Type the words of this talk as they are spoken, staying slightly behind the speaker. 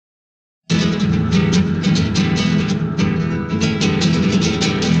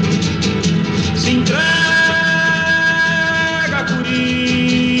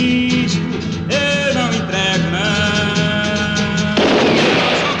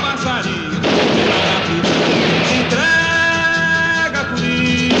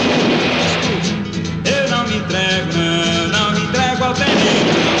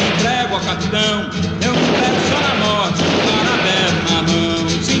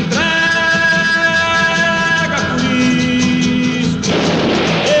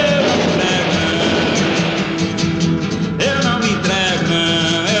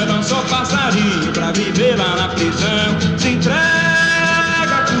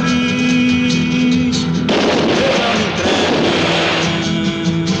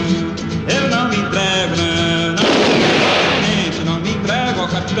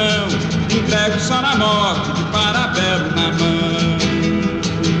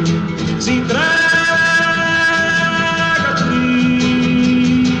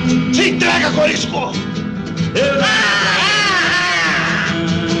morisco!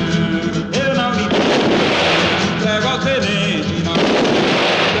 Eu não me entrego ao tenente, não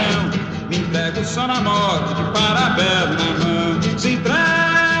me entrego só na morte, de parabéns na mão, se entrega.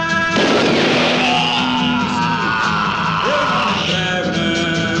 Eu não me entrego,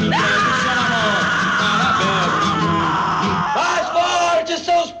 não me entrego só na morte, de parabéns na mão. Mais fortes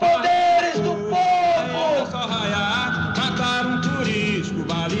são os poderes do povo! É só raiar, matar um turismo,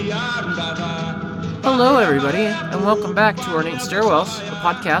 balear um dadá. Hello, everybody, and welcome back to Ornate Stairwells, a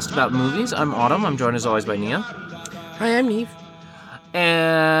podcast about movies. I'm Autumn. I'm joined as always by Nia. Hi, I'm Neve.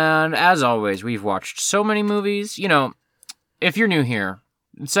 And as always, we've watched so many movies. You know, if you're new here,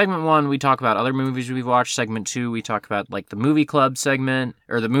 in segment 1, we talk about other movies we've watched. Segment 2, we talk about, like, the movie club segment,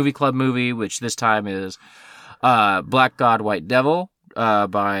 or the movie club movie, which this time is Black God, White Devil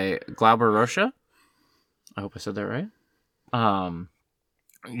by Glauber Rocha. I hope I said that right.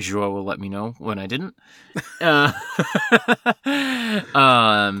 Joa will let me know when I didn't.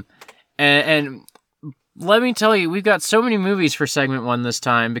 And let me tell you, we've got so many movies for segment 1 this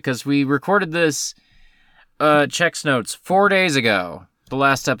time because we recorded this checks notes 4 days ago. The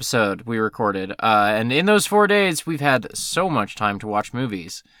last episode we recorded. And in those 4 days, we've had so much time to watch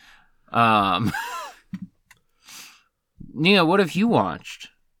movies. Nia, what have you watched?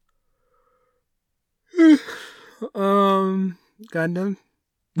 Gundam.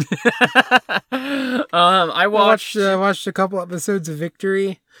 I watched a couple episodes of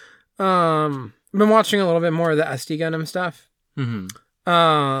Victory. I've been watching a little bit more of the SD Gundam stuff. Mm-hmm.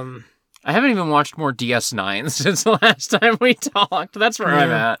 I I haven't even watched more DS9 since the last time we talked. That's where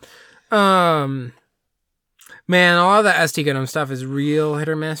I'm at. Man, a lot of the SD Gundam stuff is real hit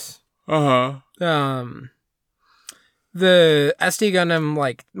or miss. Uh-huh. The SD Gundam,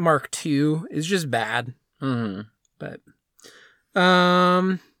 like, Mark II is just bad. Mm-hmm. But,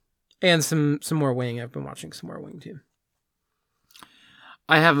 and some more Wing. I've been watching some more Wing, too.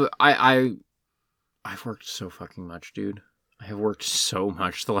 I've worked so fucking much, dude. I have worked so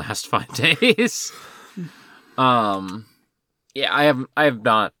much the last 5 days. Yeah, I have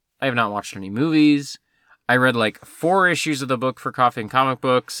not watched any movies. I read like 4 issues of the book for Coffee and Comic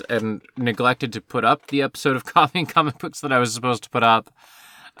Books and neglected to put up the episode of Coffee and Comic Books that I was supposed to put up.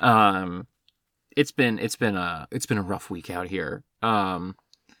 It's been a rough week out here.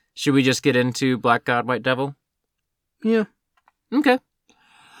 Should we just get into Black God, White Devil? Yeah. Okay.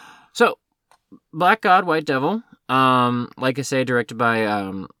 So, Black God, White Devil, like I say, directed by,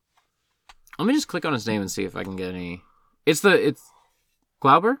 let me just click on his name and see if I can get any. It's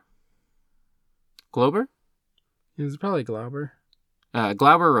Glauber? Glauber? It was probably Glauber.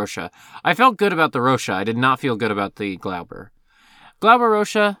 Glauber Rocha. I felt good about the Rocha. I did not feel good about the Glauber. Glauber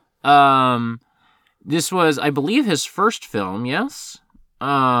Rocha, this was, I believe, his first film, yes?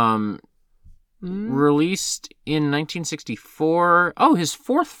 Released in 1964. Oh, his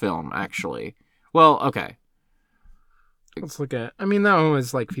 4th film, actually. Well, okay. Let's look at. I mean, that one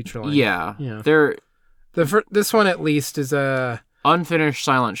was like feature length. Yeah. Yeah. This one at least is a unfinished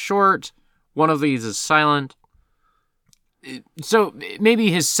silent short. One of these is silent. So maybe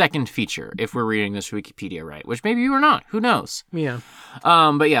his second feature, if we're reading this Wikipedia right, which maybe you are not. Who knows? Yeah.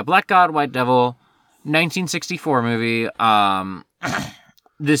 But yeah, Black God, White Devil, 1964 movie.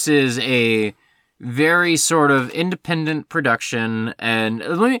 This is a very sort of independent production, and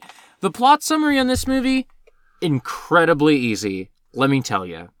the plot summary on this movie, incredibly easy. Let me tell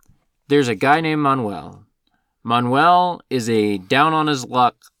you. There's a guy named Manuel. Manuel is a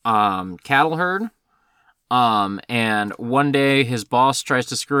down-on-his-luck cattle herd, and one day his boss tries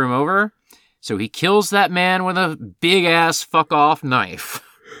to screw him over, so he kills that man with a big-ass fuck-off knife.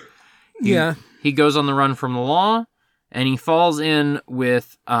 He goes on the run from the law, and he falls in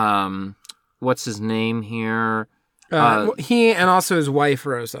with, what's his name here? He and also his wife,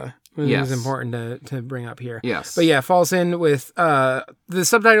 Rosa. Yes. Is important to bring up here. Yes. But yeah, falls in with, the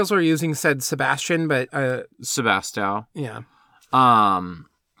subtitles we're using said Sebastian, but, Sebastio. Yeah. Or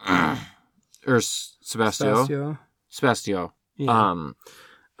Sebastio. Sebastio. Yeah.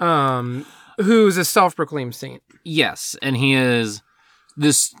 Who's a self-proclaimed saint. Yes, and he is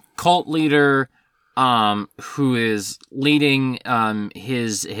this cult leader, who is leading,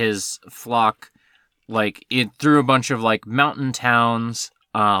 his flock, like, through a bunch of, like, mountain towns,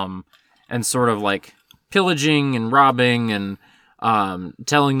 and sort of, like, pillaging and robbing and,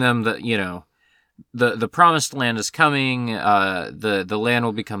 telling them that, you know, the promised land is coming, the land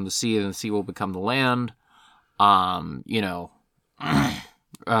will become the sea and the sea will become the land. You know,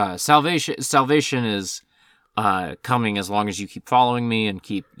 salvation is, coming as long as you keep following me and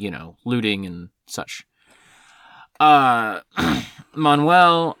keep, you know, looting and such.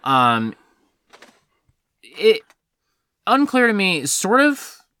 Manuel, it unclear to me, sort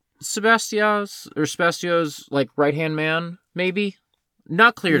of Sebastio's like right-hand man, maybe?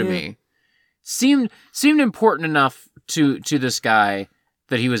 Not clear to me. Seemed important enough to this guy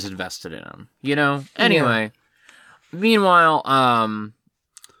that he was invested in him, you know? Anyway, meanwhile,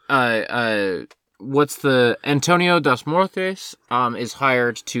 Antonio das Mortes is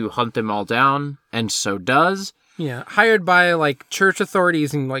hired to hunt them all down, and so does. Yeah, hired by, like, church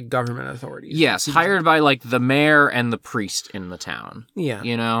authorities and, like, government authorities. Yes, hired by, like, the mayor and the priest in the town. Yeah.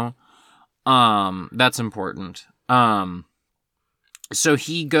 You know? That's important. So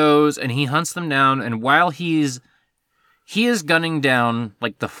he goes and he hunts them down, and while he is gunning down,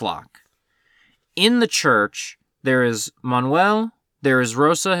 like, the flock, in the church, there is Manuel, there is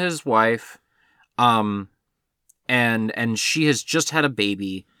Rosa, his wife, and she has just had a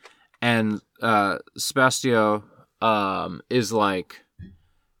baby, and Sebastio is like,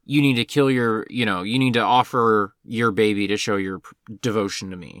 you need to you need to offer your baby to show your devotion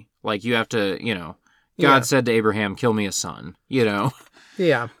to me. Like, you have to, God said to Abraham, kill me a son, Yeah.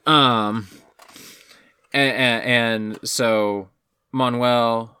 And so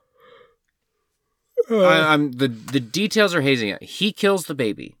Manuel, the details are hazy. He kills the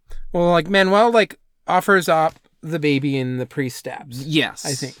baby. Well, like, Manuel, like, offers up the baby and the priest stabs. Yes.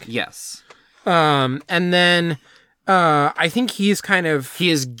 I think. Yes. And then, I think he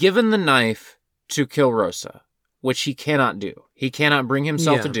is given the knife to kill Rosa, which he cannot do. He cannot bring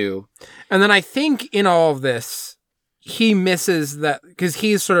himself to do. And then I think in all of this, he misses that, because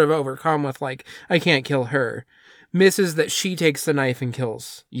he's sort of overcome with, like, I can't kill her. Misses that she takes the knife and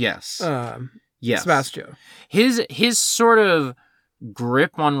kills. Yes. Yes. Sebastio. His sort of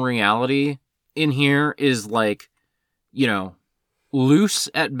grip on reality in here is, like, loose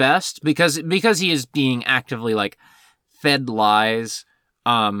at best, because he is being actively, like, fed lies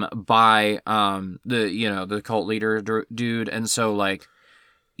by the cult leader dude, and so, like,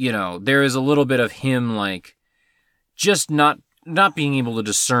 there is a little bit of him, like, just not being able to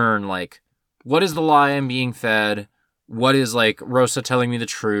discern, like, what is the lie I'm being fed, what is, like, Rosa telling me the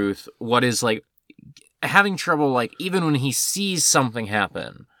truth, what is, like, having trouble, like, even when he sees something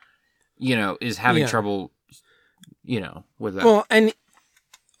happen, is having trouble, with that. Well, and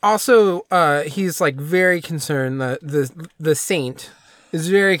also, he's, like, very concerned, the saint is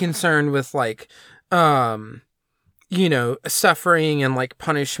very concerned with, like, suffering and, like,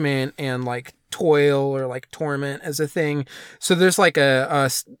 punishment and, like, toil or, like, torment as a thing. So there's, like,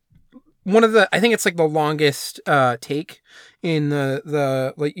 one of the, I think it's, like, the longest take in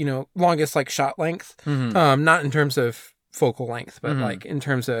the like, longest, like, shot length. Mm-hmm. Not in terms of focal length, but like in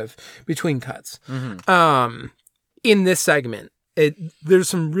terms of between cuts. Mm-hmm. In this segment, there's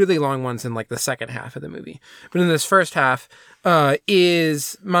some really long ones in, like, the second half of the movie, but in this first half,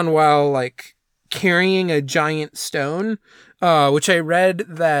 is Manuel, like, carrying a giant stone, which I read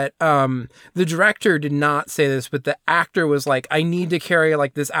that the director did not say this, but the actor was like, I need to carry,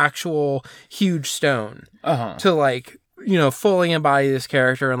 like, this actual huge stone to, like, fully embody this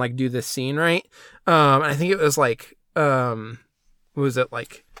character and, like, do this scene right. I think it was like, was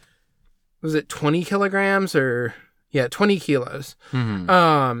it 20 kilograms or 20 kilos.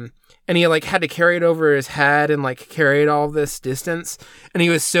 Mm-hmm. And he, like, had to carry it over his head and, like, carry it all this distance. And he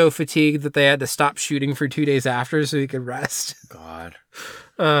was so fatigued that they had to stop shooting for 2 days after so he could rest. God.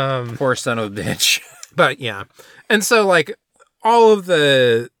 Poor son of a bitch. But yeah. And so, like, all of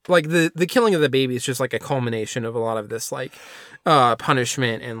the, like, the killing of the baby is just, like, a culmination of a lot of this, like,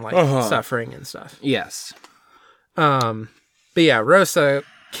 punishment and, like, suffering and stuff. Yes. But yeah, Rosa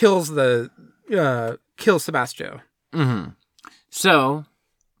kills Sebastio. Mm-hmm. So,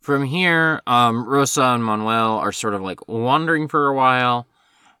 from here, Rosa and Manuel are sort of, like, wandering for a while,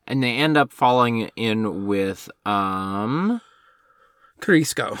 and they end up falling in with, Carisco.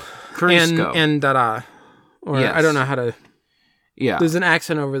 And Dada. Or, yes. I don't know how to... Yeah. There's an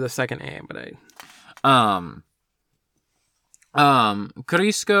accent over the second A, but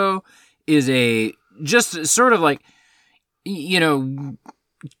Carisco is a, just sort of, like,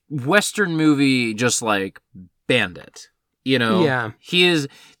 Western movie, just, like, bandit. Yeah. He is,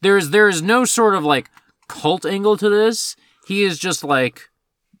 there is no sort of, like, cult angle to this. He is just like,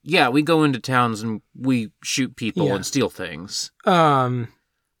 yeah, we go into towns and we shoot people and steal things.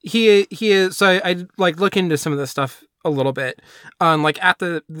 He is, so I like look into some of this stuff a little bit. Like at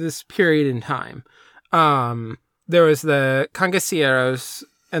this period in time, there was the Cangacieros,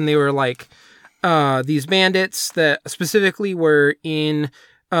 and they were like, these bandits that specifically were in,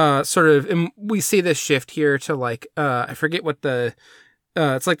 sort of, and we see this shift here to, like, I forget what the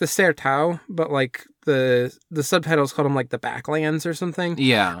it's like the Sertao, but like the subtitles called them like the Backlands or something.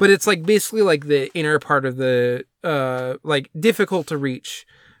 Yeah. But it's like basically like the inner part of the like difficult to reach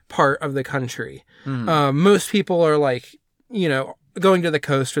part of the country. Most people are like, you know, going to the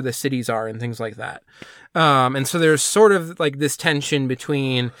coast where the cities are and things like that. And so there's sort of like this tension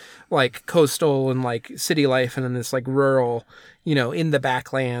between like coastal and like city life and then this like rural, you know, in the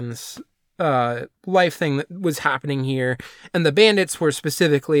backlands life thing that was happening here. And the bandits were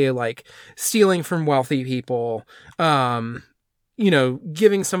specifically like stealing from wealthy people, you know,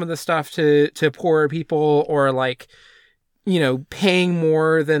 giving some of the stuff to poorer people, or like, you know, paying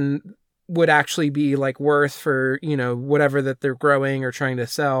more than would actually be like worth for, you know, whatever that they're growing or trying to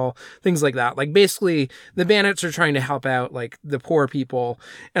sell, things like that. Like basically the bandits are trying to help out like the poor people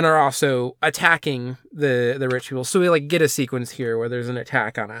and are also attacking the rich people. So we like get a sequence here where there's an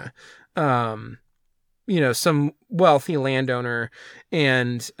attack on a, you know, some wealthy landowner,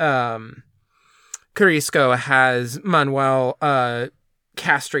 and Carisco has Manuel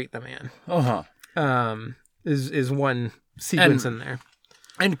castrate the man. Is one sequence in there.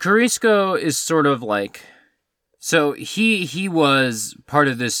 And Carisco is sort of like, so he was part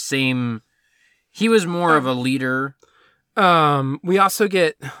of this same, he was more of a leader. We also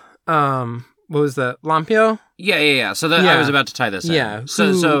get, what was that? Lampio? Yeah. So that I was about to tie this in. Yeah.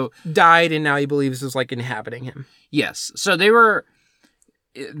 So died and now he believes is like inhabiting him. Yes. So they were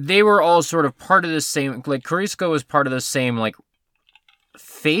all sort of part of the same, like Carisco was part of the same like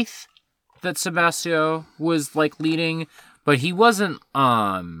faith that Sebastio was like leading. But he wasn't,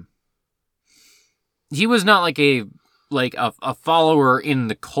 he was not like a follower in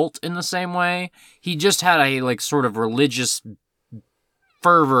the cult in the same way. He just had a like sort of religious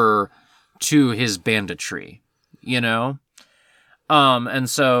fervor to his banditry, you know? And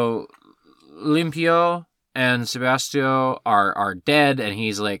so Limpio and Sebastio are dead, and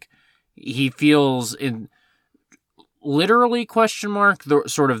he's like, he feels in literally the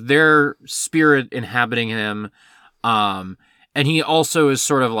sort of their spirit inhabiting him. And he also is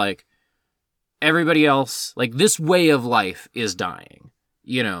sort of like everybody else, like this way of life is dying.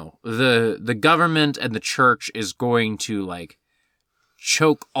 You know, the government and the church is going to like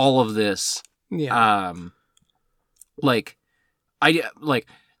choke all of this. Yeah.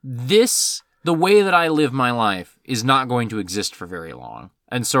 The way that I live my life is not going to exist for very long.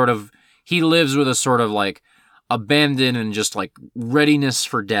 And sort of, he lives with a sort of like abandon and just like readiness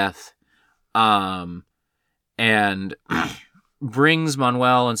for death. And brings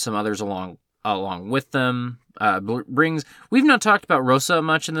Manuel and some others along with them. We've not talked about Rosa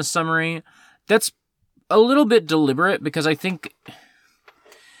much in this summary. That's a little bit deliberate because I think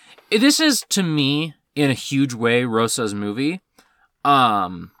this is, to me, in a huge way, Rosa's movie.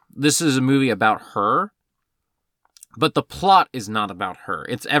 This is a movie about her, but the plot is not about her.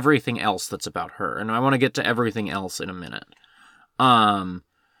 It's everything else that's about her, and I want to get to everything else in a minute.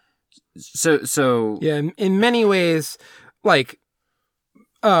 So yeah, in many ways, like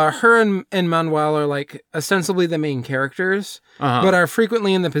her and Manuel are like ostensibly the main characters, but are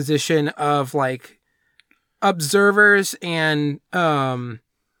frequently in the position of like observers and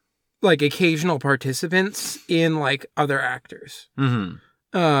like occasional participants in like other actors.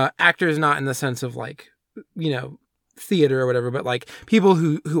 Actors not in the sense of like, you know, theater or whatever, but like people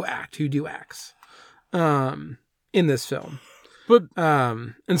who do acts in this film. But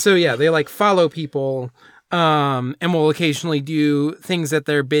and so yeah, they like follow people and will occasionally do things at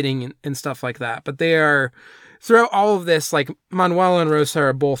their bidding and stuff like that. But they are, throughout all of this, like Manuel and Rosa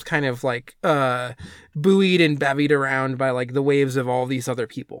are both kind of like buoyed and bevied around by like the waves of all these other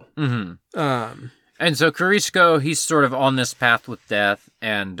people. And so Carisco, he's sort of on this path with death,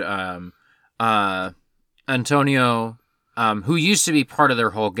 and Antonio, who used to be part of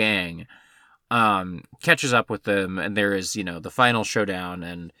their whole gang, catches up with them, and there is, you know, the final showdown,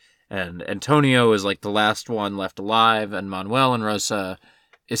 and Antonio is like the last one left alive, and Manuel and Rosa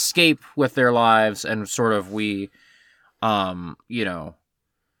escape with their lives, and sort of we, you know,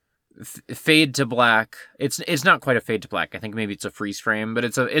 fade to black. It's not quite a fade to black. I think maybe it's a freeze frame, but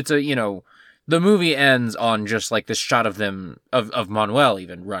it's a you know, the movie ends on just like this shot of them of Manuel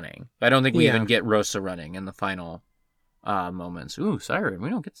even running. I don't think we even get Rosa running in the final moments. Ooh, siren! We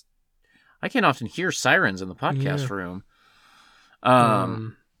don't get. I can't often hear sirens in the podcast room.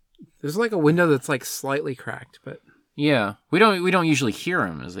 There's like a window that's like slightly cracked, but yeah, we don't usually hear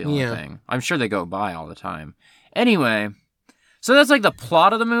them is the only thing. I'm sure they go by all the time. Anyway, so that's like the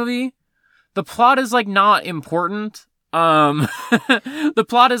plot of the movie. The plot is like not important. The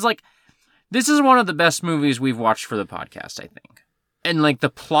plot is like, this is one of the best movies we've watched for the podcast, I think. And like the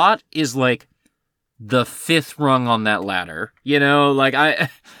plot is like the fifth rung on that ladder. You know, like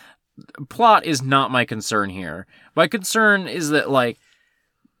plot is not my concern here. My concern is that like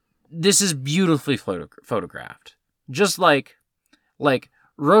this is beautifully photographed. Just like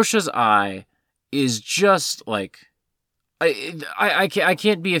Rocha's eye is just like I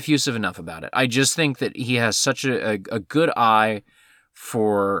can't be effusive enough about it. I just think that he has such a good eye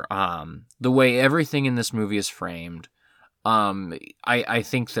for the way everything in this movie is framed. I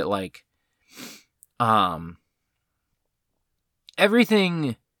think that like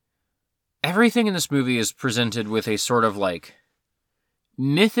everything in this movie is presented with a sort of like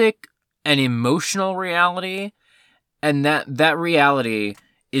mythic and emotional reality, and that reality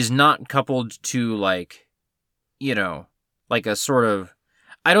is not coupled to like, you know, like a sort of,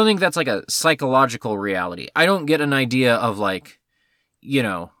 I don't think that's like a psychological reality. I don't get an idea of like, you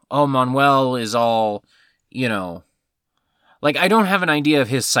know, oh, Manuel is all, you know, like I don't have an idea of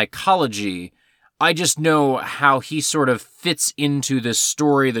his psychology. I just know how he sort of fits into this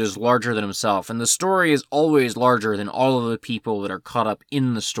story that is larger than himself. And the story is always larger than all of the people that are caught up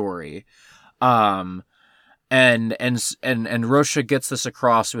in the story. And Rocha gets this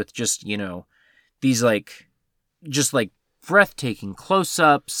across with just, you know, these like, just like breathtaking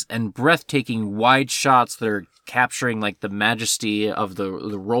close-ups and breathtaking wide shots that are capturing like the majesty of the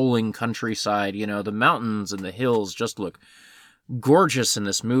rolling countryside. You know, the mountains and the hills just look gorgeous in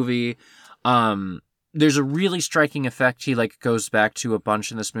this movie. There's a really striking effect he like goes back to a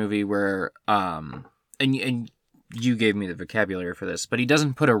bunch in this movie where and you gave me the vocabulary for this, but he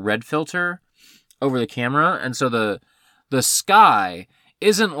doesn't put a red filter over the camera, and so the sky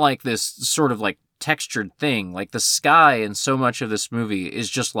isn't like this sort of like textured thing. Like the sky in so much of this movie is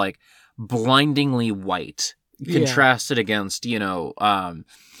just like blindingly white, contrasted against, you know,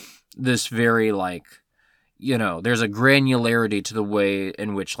 this very like, you know, there's a granularity to the way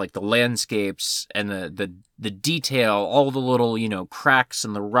in which like the landscapes and the detail, all the little, you know, cracks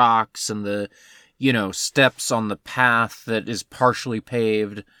in the rocks and the, you know, steps on the path that is partially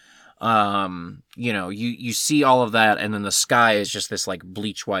paved. You know, you see all of that, and then the sky is just this like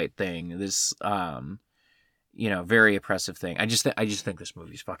bleach white thing. This, you know, very oppressive thing. I just think this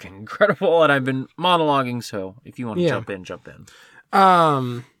movie's fucking incredible, and I've been monologuing, so if you want to jump in.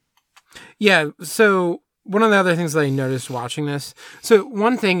 Yeah. So one of the other things that I noticed watching this. So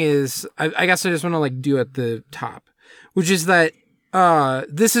one thing is, I guess I just want to like do at the top, which is that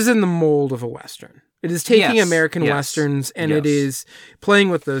this is in the mold of a Western. It is taking American Westerns and it is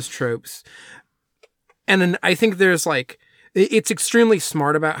playing with those tropes. And then I think there's like, it's extremely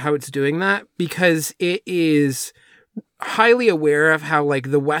smart about how it's doing that, because it is highly aware of how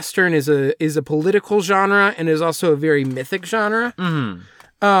like the Western is a political genre and is also a very mythic genre. Mm-hmm.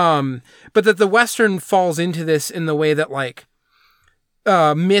 But that the Western falls into this in the way that like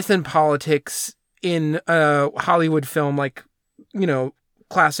myth and politics in Hollywood film, like, you know,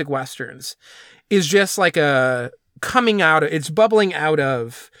 classic Westerns, is just like it's bubbling out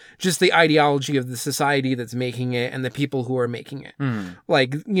of just the ideology of the society that's making it and the people who are making it. Mm.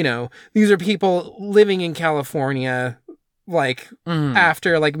 Like, you know, these are people living in California, like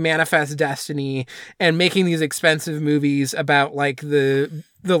after like Manifest Destiny, and making these expensive movies about like the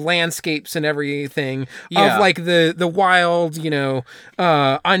landscapes and everything of like the wild, you know,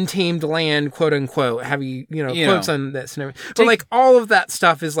 untamed land, quote unquote, heavy, you know, quotes on this and everything. But like all of that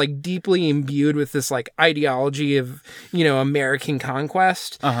stuff is like deeply imbued with this like ideology of, you know, American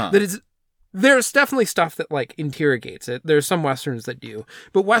conquest. That is, there's definitely stuff that like interrogates it. There's some Westerns that do,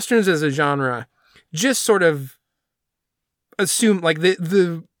 but Westerns as a genre just sort of assume like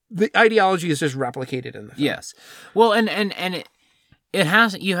the ideology is just replicated in the film. Yes. Well, and it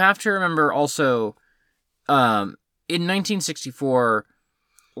has, you have to remember also, in 1964,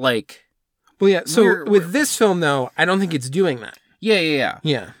 like... Well, yeah, so with this film, though, I don't think it's doing that. Yeah.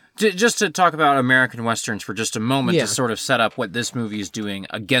 Yeah. Just to talk about American Westerns for just a moment, to sort of set up what this movie is doing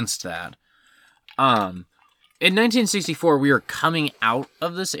against that. In 1964, we were coming out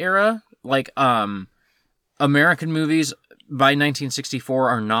of this era. Like, American movies by 1964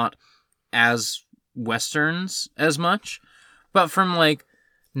 are not as Westerns as much. But from, like,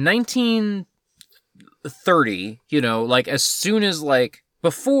 1930, you know, like, as soon as, like,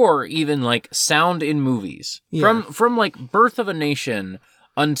 before even, like, sound in movies, from like, Birth of a Nation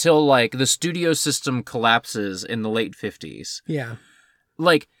until, like, the studio system collapses in the late 50s. Yeah.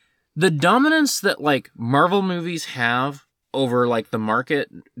 Like, the dominance that, like, Marvel movies have over, like, the market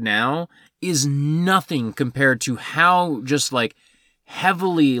now is nothing compared to how just, like,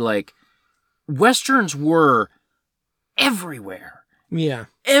 heavily, like, Westerns were everywhere. Yeah.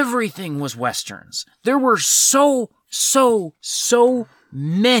 Everything was Westerns. There were so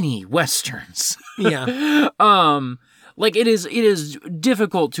many westerns. Yeah. Like it is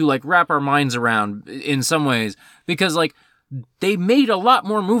difficult to like wrap our minds around in some ways because like they made a lot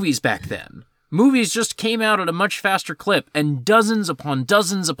more movies back then. Movies just came out at a much faster clip, and dozens upon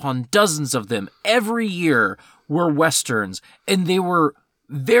dozens upon dozens of them every year were westerns, and they were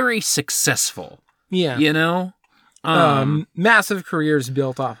very successful. Yeah. You know? Massive careers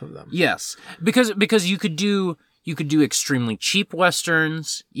built off of them. Yes. Because you could do extremely cheap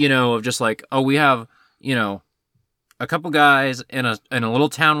westerns, you know, of just like, oh, we have, you know, a couple guys in a little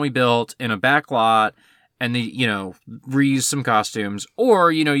town we built in a back lot, and they, you know, reuse some costumes.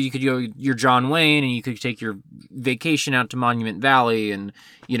 Or, you know, you could go your John Wayne and you could take your vacation out to Monument Valley and,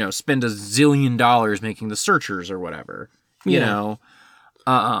 you know, spend $1 zillion making The Searchers or whatever, you know.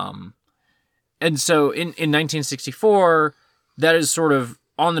 And so in 1964, that is sort of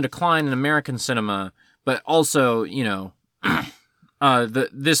on the decline in American cinema, but also, you know,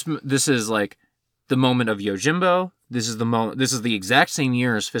 this is like the moment of Yojimbo. This is the exact same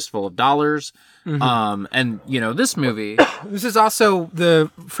year as Fistful of Dollars. Mm-hmm. And you know, this movie. This is also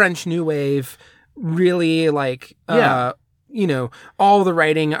the French New Wave, really like, you know, all the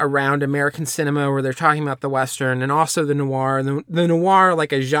writing around American cinema where they're talking about the Western and also the noir. The noir,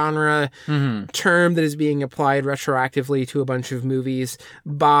 like a genre term that is being applied retroactively to a bunch of movies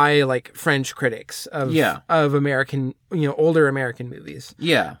by like French critics of American, you know, older American movies.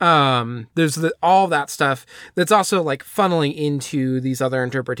 Yeah. There's all that stuff that's also like funneling into these other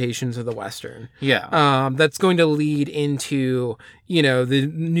interpretations of the Western. Yeah. That's going to lead into, you know, the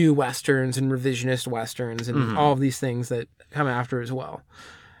new Westerns and revisionist Westerns and all of these things that come after as well.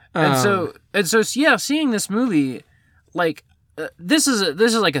 And so yeah, seeing this movie, like this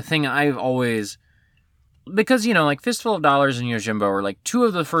is like a thing I've always, because, you know, like Fistful of Dollars and Yojimbo are like two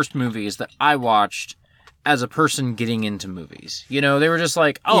of the first movies that I watched as a person getting into movies. You know, they were just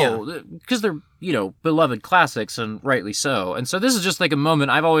like, because they're, you know, beloved classics, and rightly so. And so this is just like a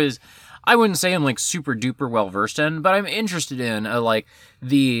moment I wouldn't say I'm like super duper well versed in, but I'm interested in like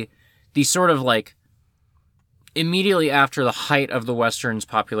the sort of like immediately after the height of the Western's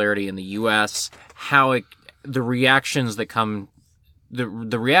popularity in the U.S., how the reactions that come, the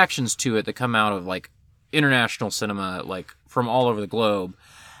reactions to it that come out of like international cinema, like from all over the globe.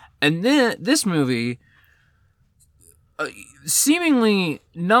 And then this movie, seemingly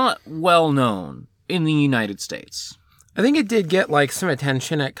not well known in the United States. I think it did get like some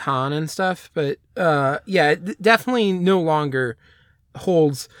attention at Cannes and stuff, but it definitely no longer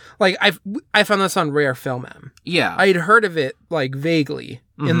holds, like I found this on Rare Film M. Yeah. I'd heard of it like vaguely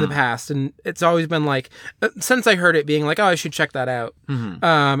in the past, and it's always been like, since I heard it being like, oh, I should check that out.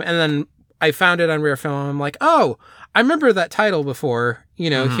 And then I found it on Rare Film, and I'm like, oh, I remember that title before, you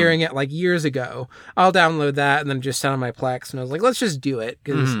know, hearing it like years ago. I'll download that and then just send on my Plex, and I was like, let's just do it.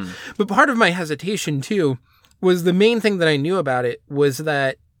 But part of my hesitation too was the main thing that I knew about it was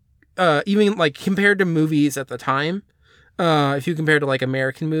that even like compared to movies at the time, if you compare to like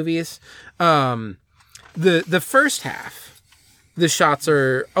American movies, the first half, the shots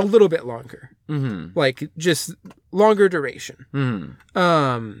are a little bit longer, like just longer duration.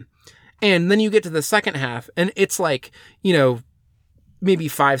 And then you get to the second half, and it's like, you know, maybe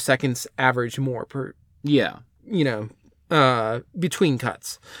 5 seconds average more per, you know, between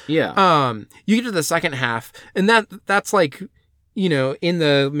cuts. Yeah. You get to the second half, and that's like, you know, in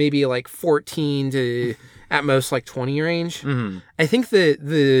the maybe like 14 to at most like 20 range. I think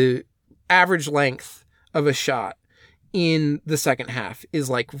the average length of a shot in the second half is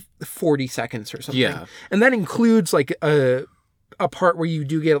like 40 seconds or something. Yeah. And that includes like a part where you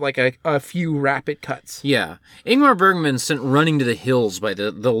do get like a few rapid cuts. Yeah. Ingmar Bergman sent running to the hills by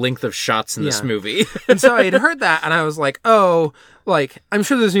the length of shots in this movie. And so I had heard that, and I was like, oh, like, I'm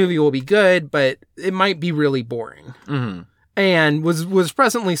sure this movie will be good, but it might be really boring. And was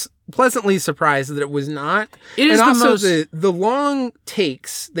pleasantly surprised that it was not. It is, and the also most... the long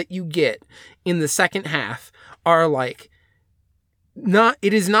takes that you get in the second half are like,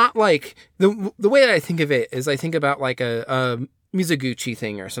 it is not like, the way that I think of it is I think about like a Mizoguchi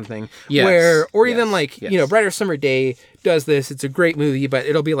thing or something, even like, you know, Brighter Summer Day does this. It's a great movie, but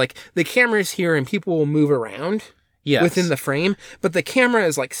it'll be like the camera's here and people will move around within the frame, but the camera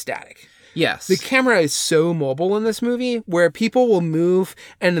is like static. Yes. The camera is so mobile in this movie where people will move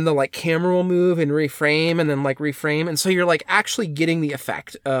and then the like camera will move and reframe and then like reframe. And so you're like actually getting the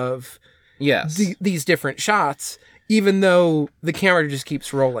effect of these different shots, even though the camera just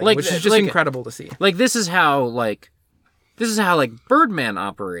keeps rolling, which is just incredible to see. Like this is how Birdman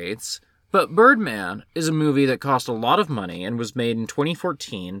operates, but Birdman is a movie that cost a lot of money and was made in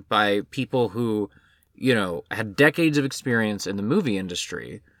 2014 by people who had decades of experience in the movie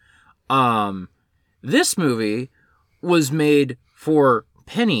industry. This movie was made for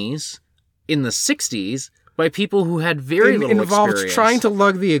pennies in the 60s by people who had very little involved experience. Trying to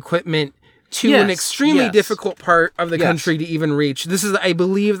lug the equipment to an extremely difficult part of the country to even reach. This is, I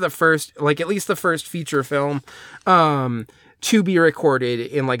believe, the first, at least the first feature film to be recorded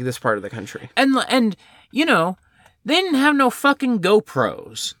in, this part of the country. And they didn't have no fucking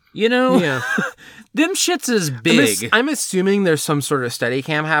GoPros, Yeah. Them shits is big. I'm assuming there's some sort of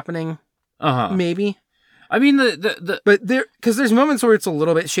Steadicam happening. Maybe. I mean, but because there's moments where it's a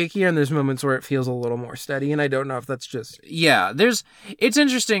little bit shakier and there's moments where it feels a little more steady, and I don't know if that's just... Yeah, it's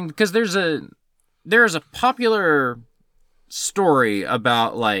interesting because there's a popular story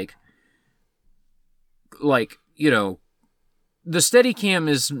about, the Steadicam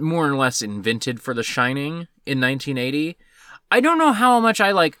is more or less invented for The Shining in 1980. I don't know how much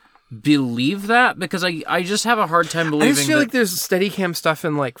I, believe that, because I just have a hard time believing I just feel like there's Steadicam stuff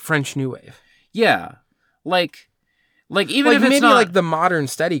in, French New Wave. Yeah. Even if it's maybe not... the modern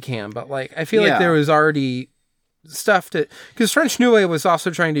Steadicam, but, I feel like there was already stuff to... Because French New Wave was also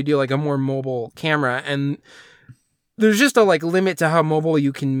trying to do, a more mobile camera, and there's just a, limit to how mobile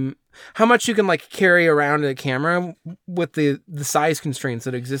you can... How much you can, carry around a camera with the size constraints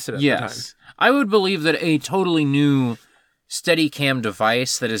that existed at the time. I would believe that a totally new Steadicam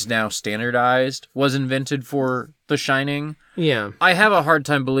device that is now standardized was invented for The Shining. Yeah. I have a hard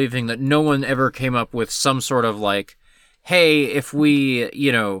time believing that no one ever came up with some sort of hey, if we,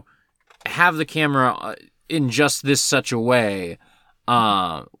 have the camera in just this such a way,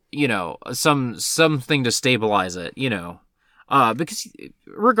 something to stabilize it, because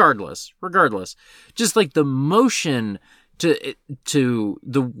regardless, just the motion to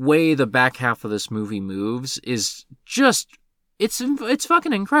the way the back half of this movie moves is just, it's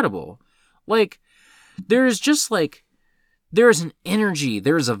fucking incredible. There is just there is an energy,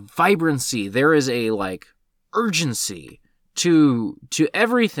 there is a vibrancy, there is a urgency to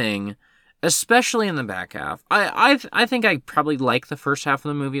everything, especially in the back half. I think I probably like the first half of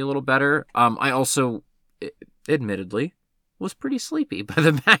the movie a little better. I also, admittedly, was pretty sleepy by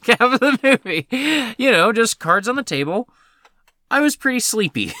the back half of the movie. Just cards on the table. I was pretty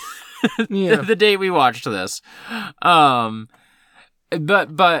sleepy the day we watched this. But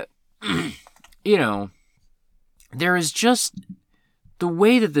there is just the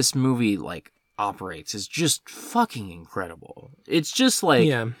way that this movie operates is just fucking incredible. It's just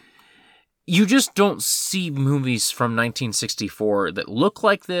you just don't see movies from 1964 that look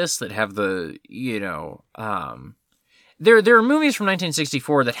like this, that have the, there are movies from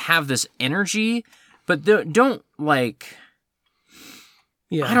 1964 that have this energy, but don't I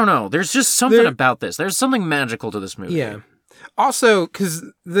don't know. There's just something about this. There's something magical to this movie. Yeah. Also, because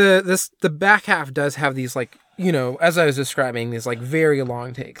the back half does have these as I was describing, these very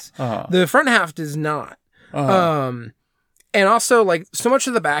long takes. The front half does not. And also so much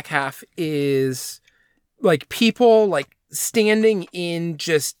of the back half is people standing in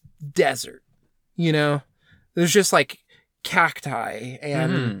just desert. There's just cacti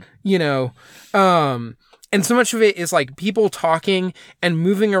and and so much of it is people talking and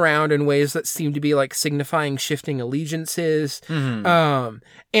moving around in ways that seem to be signifying shifting allegiances. And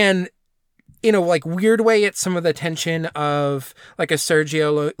in a weird way, it's some of the tension of a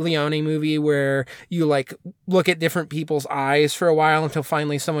Sergio Leone movie where you look at different people's eyes for a while until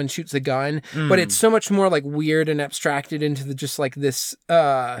finally someone shoots a gun. But it's so much more weird and abstracted into the just this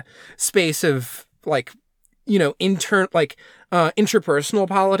space of interpersonal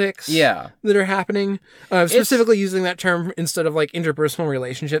politics that are happening. Specifically using that term instead of interpersonal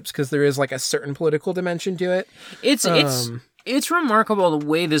relationships, because there is a certain political dimension to it. It's remarkable the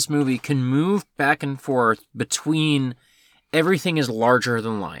way this movie can move back and forth between everything is larger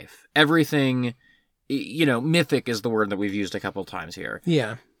than life. Everything, mythic is the word that we've used a couple times here.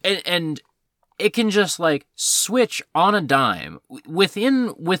 Yeah. And it can just switch on a dime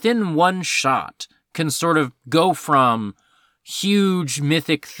within one shot, can sort of go from huge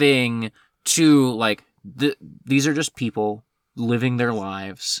mythic thing to these are just people living their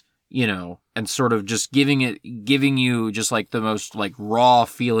lives, and sort of just giving you just the most raw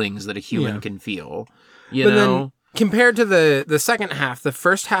feelings that a human can feel, Then, compared to the second half, the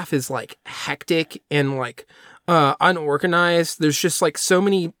first half is hectic and unorganized. There's just so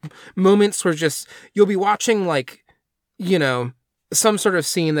many moments where just you'll be watching some sort of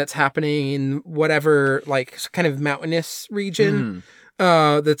scene that's happening in whatever kind of mountainous region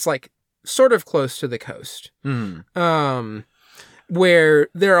that's sort of close to the coast. Where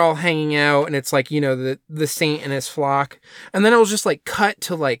they're all hanging out and it's the saint and his flock, and then it'll just cut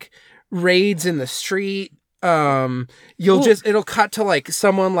to raids in the street. It'll cut to like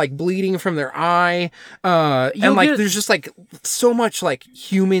someone like bleeding from their eye. And like there's just like so much like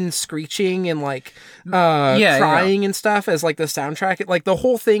human screeching and like crying and stuff as like the soundtrack. Like the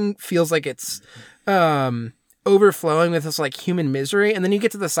whole thing feels like it's overflowing with this like human misery. And then you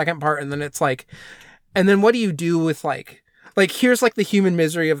get to the second part and then it's like, and then what do you do with like here's like the human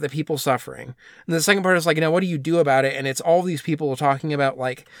misery of the people suffering. And the second part is like, you know, what do you do about it? And it's all these people talking about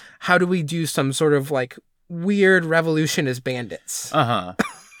like, how do we do some sort of like weird revolution as bandits?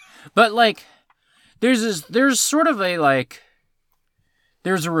 But like, there's sort of a like,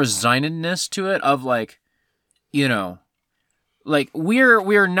 there's a resignedness to it of like, you know, like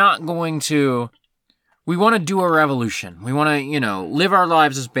we're not going to, we want to do a revolution. We want to, you know, live our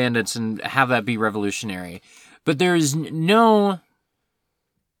lives as bandits and have that be revolutionary. But there is no,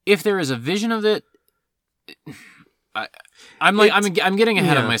 if there is a vision of it, I'm getting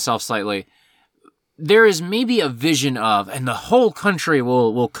ahead of myself slightly. There is maybe a vision of, and the whole country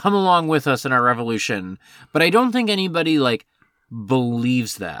will come along with us in our revolution. But I don't think anybody like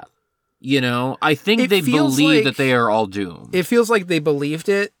believes that. You know, I think they believe that they are all doomed. It feels like they believed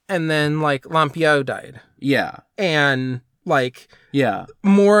it, and then like Lampiao died. Yeah, and like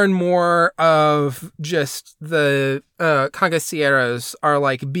more and more of just the Cangacieros are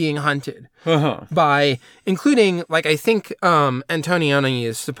like being hunted by, including like I think Antonioni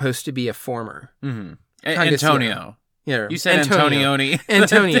is supposed to be a former Antonio. Yeah, you said Antonioni.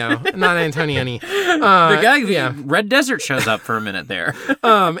 Antonio, not Antonioni. The guy, Red Desert shows up for a minute there.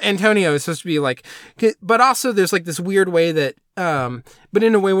 Antonio is supposed to be like, but also there's like this weird way that, but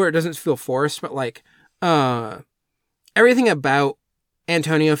in a way where it doesn't feel forced, but like, everything about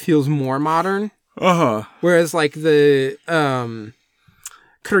Antonio feels more modern. Whereas like the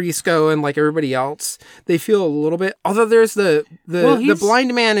Carisco and like everybody else, they feel a little bit. Although there's the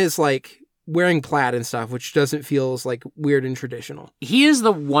blind man is like wearing plaid and stuff, which doesn't feel as like weird and traditional. He is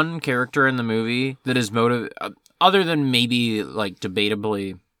the one character in the movie that is other than maybe like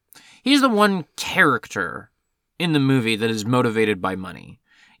debatably, he's the one character in the movie that is motivated by money.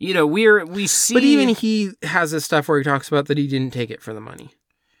 You know, we see... But even he has this stuff where he talks about that he didn't take it for the money.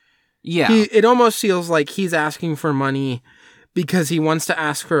 Yeah. It almost feels like he's asking for money because he wants to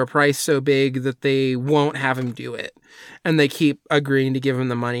ask for a price so big that they won't have him do it. And they keep agreeing to give him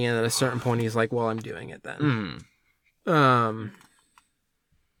the money, and at a certain point he's like, well, I'm doing it then.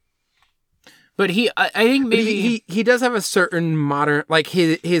 But I think maybe... He does have a certain modern... Like,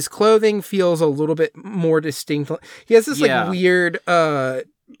 his clothing feels a little bit more distinct. He has this, like, weird...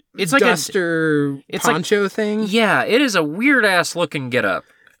 It's like duster poncho thing. Yeah, it is a weird ass looking getup.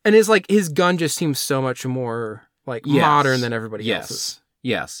 And his gun just seems so much more like modern than everybody else's.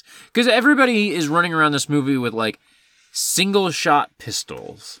 Yes. Because everybody is running around this movie with like single shot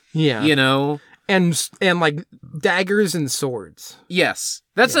pistols. Yeah. You know? And like daggers and swords. Yes.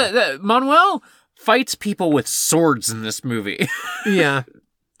 Manuel fights people with swords in this movie. Yeah.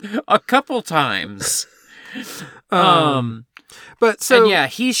 A couple times. But so...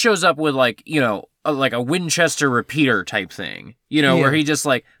 And he shows up with like, you know, like a Winchester repeater type thing, you know, where he just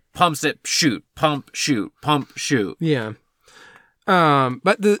like pumps it, shoot, pump, shoot, pump, shoot. Yeah.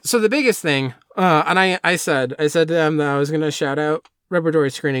 But the biggest thing, and I said to them that I was going to shout out repertory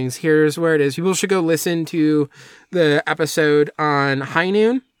screenings. Here's where it is. People should go listen to the episode on High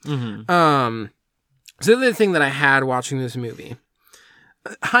Noon. So the other thing that I had watching this movie,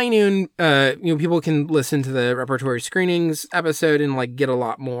 High Noon, people can listen to the repertory screenings episode and like get a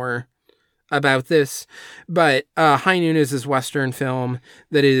lot more about this. But High Noon is this Western film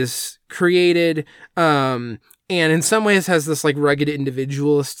that is created and in some ways has this like rugged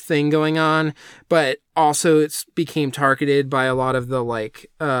individualist thing going on, but also it's became targeted by a lot of the like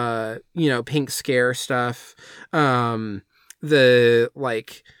pink scare stuff, the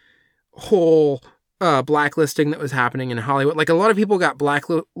like whole blacklisting that was happening in Hollywood. Like a lot of people got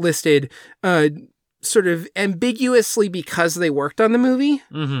blacklisted sort of ambiguously because they worked on the movie.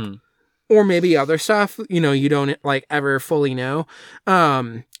 Or maybe other stuff, you don't like ever fully know.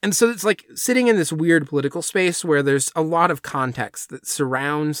 And so it's like sitting in this weird political space where there's a lot of context that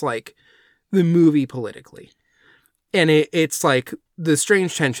surrounds like the movie politically. And it's like the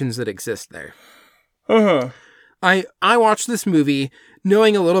strange tensions that exist there. I watched this movie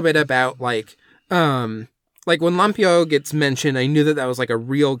knowing a little bit about like when Lampiao gets mentioned, I knew that was like a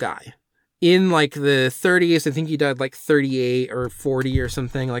real guy. In like the 30s, I think he died like 38 or 40 or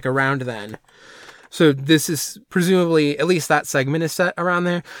something, like around then. So this is presumably, at least that segment is set around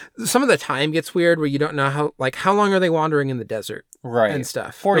there. Some of the time gets weird where you don't know how long are they wandering in the desert, right? And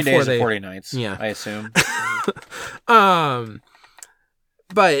stuff. 40 days and 40 nights, yeah, I assume.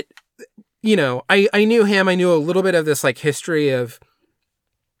 But you know, I knew him. I knew a little bit of this like history of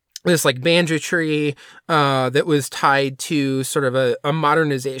this like banditry that was tied to sort of a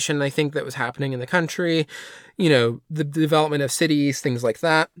modernization, I think, that was happening in the country. You know, the development of cities, things like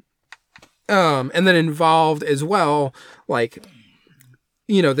that. And then involved as well, like,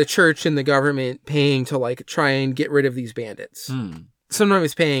 you know, the church and the government paying to like try and get rid of these bandits.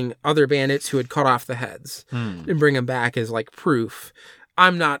 Sometimes paying other bandits who had cut off the heads and bring them back as like proof.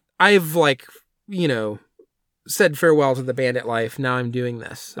 I've like, you know, said farewell to the bandit life. Now I'm doing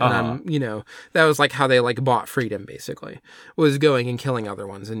this. And I'm, you know, that was like how they like bought freedom, basically, was going and killing other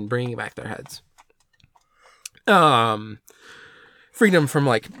ones and bringing back their heads. Freedom from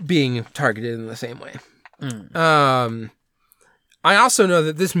like being targeted in the same way. I also know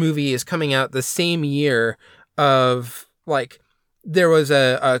that this movie is coming out the same year of like, there was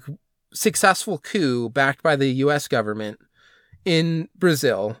a successful coup backed by the U.S. government in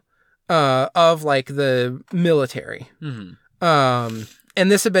Brazil, of like the military. And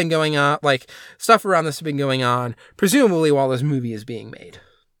this had been going on, like stuff around this had been going on, presumably while this movie is being made.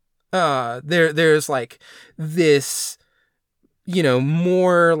 There's like this, you know,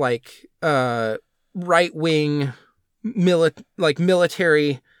 more like, right-wing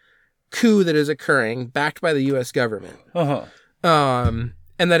military coup that is occurring backed by the U.S. government.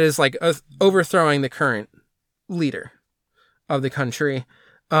 And that is like overthrowing the current leader of the country.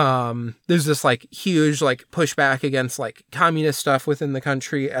 There's this like huge like pushback against like communist stuff within the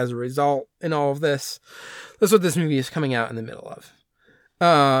country as a result in all of this. That's what this movie is coming out in the middle of.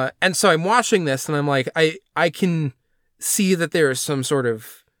 And so I'm watching this and I'm like, I can see that there is some sort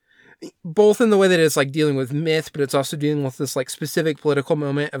of, both in the way that it's like dealing with myth, but it's also dealing with this like specific political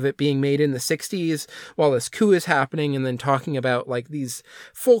moment of it being made in the 60s while this coup is happening, and then talking about like these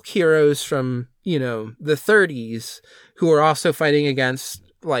folk heroes from, you know, the 30s who are also fighting against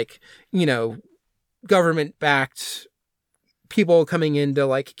like, you know, government backed people coming in to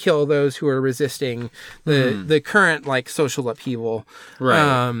like kill those who are resisting the current like social upheaval.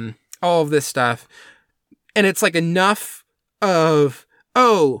 Right. All of this stuff. And it's like enough of,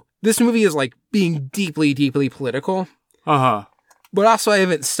 oh, this movie is like being deeply, deeply political. But also I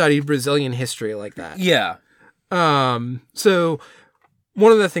haven't studied Brazilian history like that. Yeah. So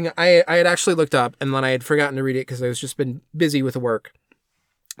one of the things I had actually looked up and then I had forgotten to read it because I was just been busy with work.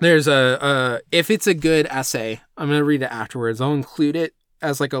 There's if it's a good essay, I'm going to read it afterwards. I'll include it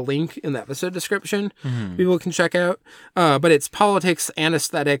as like a link in the episode description. People can check out. But it's Politics and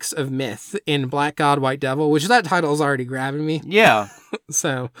Aesthetics of Myth in Black God, White Devil, which that title is already grabbing me. Yeah.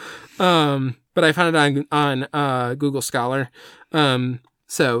 So, but I found it on Google Scholar.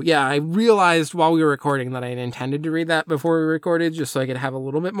 So yeah, I realized while we were recording that I had intended to read that before we recorded, just so I could have a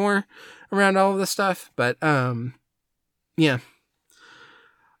little bit more around all of this stuff. But, yeah,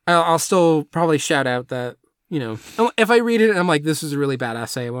 I'll still probably shout out that, you know, if I read it and I'm like, this is a really bad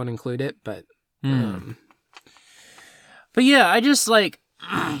essay, I won't include it, but, but yeah, I just like,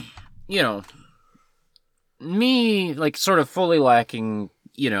 you know, me like sort of fully lacking,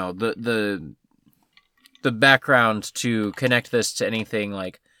 you know, the background to connect this to anything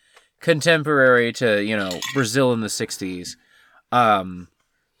like contemporary to, you know, Brazil in the 60s.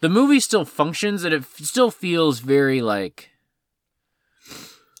 The movie still functions and it still feels very like,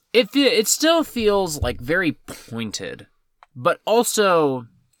 it still feels like very pointed, but also,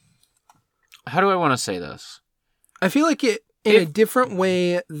 how do I want to say this? I feel like it in a different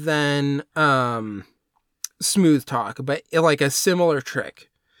way than Smooth Talk, but like a similar trick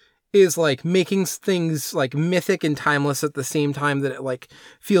is like making things like mythic and timeless at the same time that it like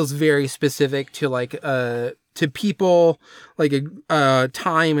feels very specific to like to people, like a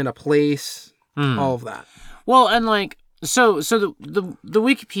time and a place, all of that. Well, and like so the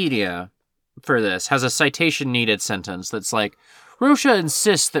Wikipedia for this has a citation needed sentence that's like, Rocha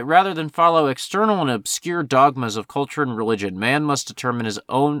insists that rather than follow external and obscure dogmas of culture and religion, man must determine his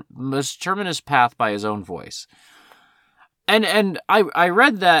path by his own voice. And I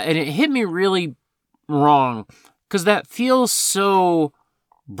read that and it hit me really wrong because that feels so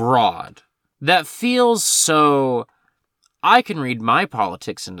broad. That feels so, I can read my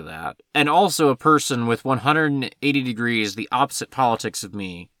politics into that. And also a person with 180 degrees, the opposite politics of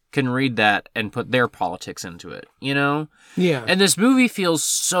me, can read that and put their politics into it, you know? Yeah. And this movie feels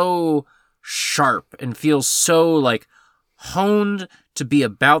so sharp and feels so, like, honed to be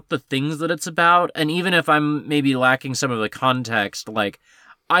about the things that it's about. And even if I'm maybe lacking some of the context, like,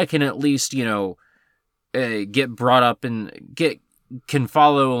 I can at least, you know, get brought up and can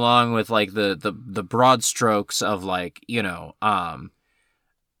follow along with, like, the broad strokes of, like, you know, how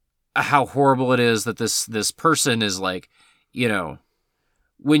horrible it is that this person is, like, you know,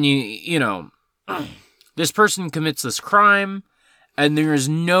 when this person commits this crime and there is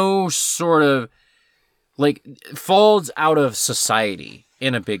no sort of, like, falls out of society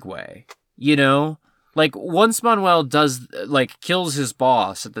in a big way, Like, once Manuel kills his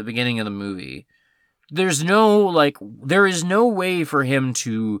boss at the beginning of the movie, there is no way for him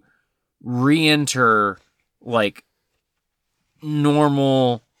to re-enter, like,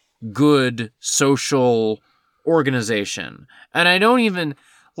 normal, good, social organization. And I don't even,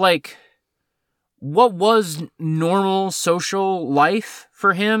 like, what was normal social life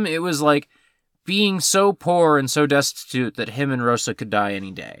for him? It was, like, being so poor and so destitute that him and Rosa could die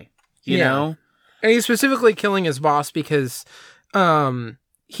any day, you know? And he's specifically killing his boss because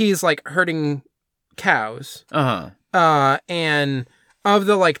he's, like, herding cows. And of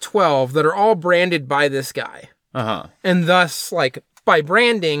the, like, 12 that are all branded by this guy. And thus, like, by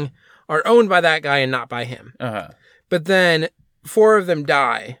branding, are owned by that guy and not by him. But then 4 of them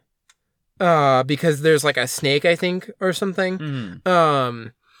die because there's, like, a snake, I think, or something.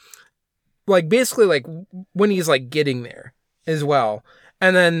 Like, basically, like, when he's, like, getting there as well.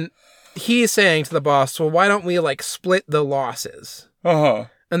 And then he's saying to the boss, well, why don't we, like, split the losses?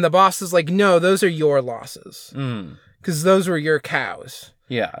 And the boss is like, no, those are your losses. Because those were your cows.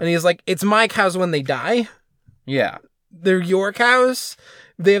 Yeah. And he's like, it's my cows when they die. Yeah. They're your cows.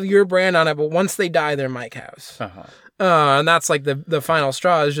 They have your brand on it, but once they die, they're my cows. And that's, like, the final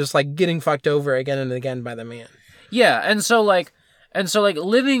straw is just, like, getting fucked over again and again by the man. Yeah, and so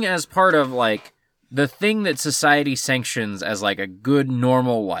living as part of, like, the thing that society sanctions as, like, a good,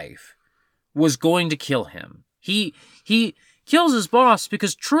 normal life was going to kill him. He kills his boss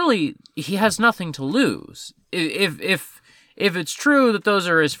because truly he has nothing to lose. If it's true that those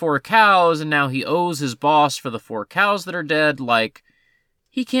are his 4 cows and now he owes his boss for the 4 cows that are dead, like,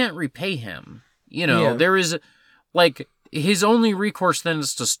 he can't repay him. There is, like, his only recourse then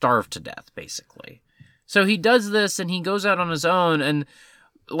is to starve to death, basically. So he does this and he goes out on his own and,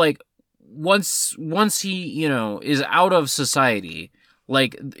 like, once he, is out of society,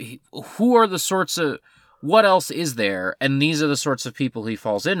 like, who are the sorts of, what else is there? And these are the sorts of people he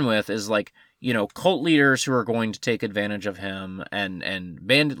falls in with is, like, cult leaders who are going to take advantage of him and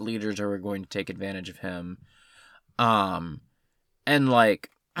bandit leaders who are going to take advantage of him. And,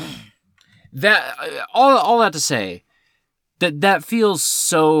 like, that, all that to say that feels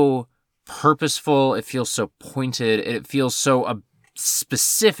so purposeful. It feels so pointed. It feels so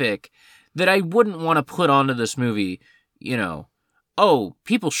specific that I wouldn't want to put onto this movie, oh,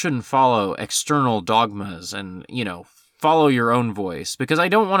 people shouldn't follow external dogmas and, follow your own voice, because I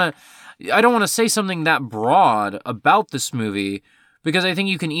don't want to say something that broad about this movie, because I think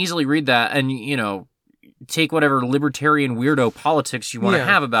you can easily read that and, take whatever libertarian weirdo politics you want to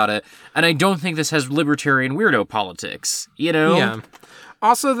have about it. And I don't think this has libertarian weirdo politics, Yeah.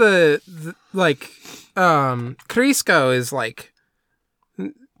 Also, the Crisco is, like,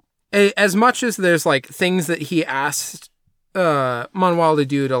 as much as there's, like, things that he asked Manuel to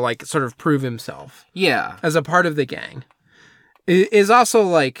do to, like, sort of prove himself. Yeah. As a part of the gang. Is also,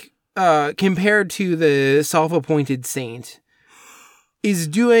 like, compared to the self-appointed saint, is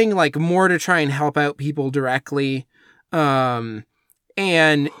doing, like, more to try and help out people directly, and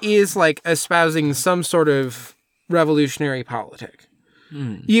is, like, espousing some sort of revolutionary politic.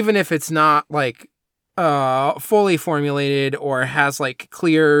 Even if it's not, like, fully formulated or has, like,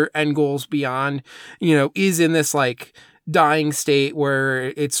 clear end goals beyond, is in this, like, dying state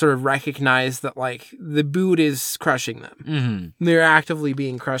where it's sort of recognized that, like, the boot is crushing them. They're actively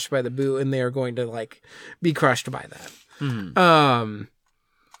being crushed by the boot, and they are going to, like, be crushed by that.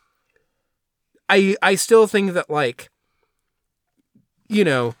 I still think that, like,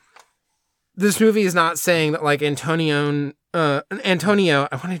 this movie is not saying that, like, Antonio, I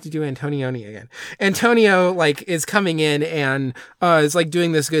wanted to do Antonioni again. Antonio, like, is coming in and is, like,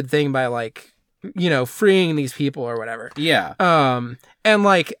 doing this good thing by, like, freeing these people or whatever. Yeah. And,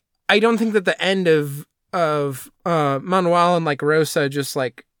 like, I don't think that the end of Manuel and, like, Rosa just,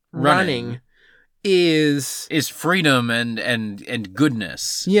 like, running is freedom and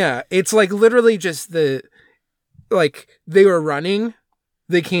goodness. Yeah. It's, like, literally just they were running,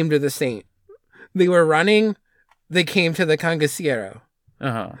 they came to the saint. They were running, they came to the Cangacero.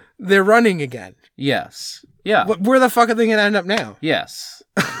 They're running again. Yes. Yeah. Where the fuck are they gonna end up now? Yes.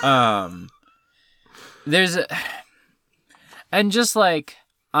 There's and just like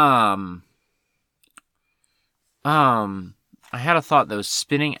I had a thought that was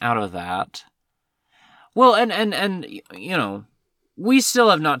spinning out of that. Well, and we still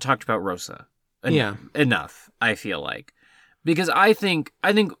have not talked about Rosa. Enough, I feel like. Because I think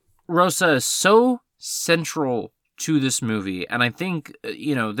Rosa is so central to this movie, and I think,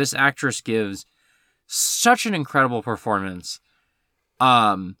 this actress gives such an incredible performance,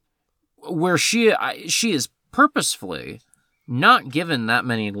 where she is purposefully not given that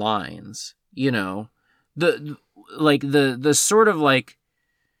many lines, the sort of like,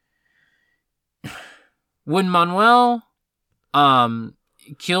 when Manuel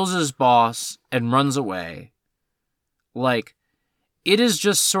kills his boss and runs away, like, it is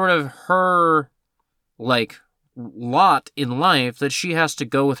just sort of her, like, lot in life that she has to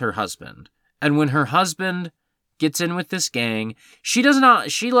go with her husband. And when her husband gets in with this gang, she doesn't want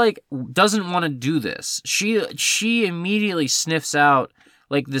to do this. She immediately sniffs out,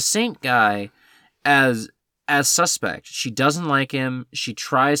 like, the Saint guy as suspect. She doesn't like him. She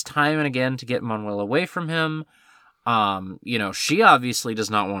tries time and again to get Manuel away from him. She obviously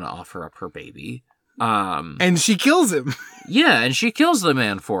does not want to offer up her baby. And she kills him. Yeah, and she kills the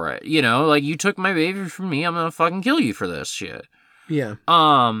man for it. Like, you took my baby from me, I'm gonna fucking kill you for this shit. Yeah.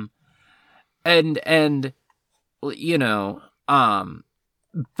 But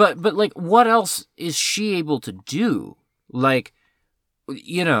like, what else is she able to do? Like,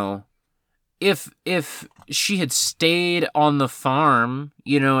 if she had stayed on the farm,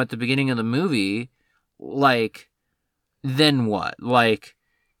 at the beginning of the movie, like, then what? Like,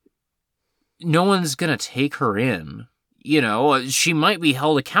 no one's gonna take her in. She might be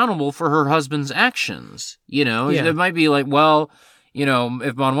held accountable for her husband's actions. Yeah. It might be like, well,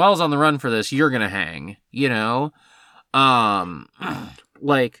 if Manuel's on the run for this, you're gonna hang.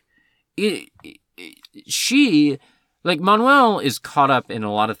 Like, Manuel is caught up in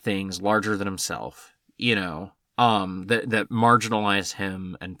a lot of things larger than himself. That marginalize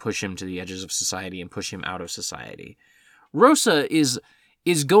him and push him to the edges of society and push him out of society. Rosa is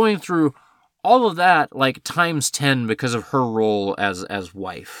going through all of that, like, times 10 because of her role as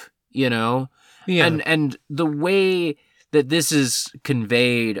wife, Yeah. And the way that this is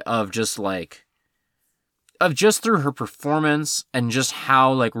conveyed of just through her performance and just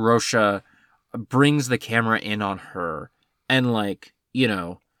how, like, Rosa brings the camera in on her and, like,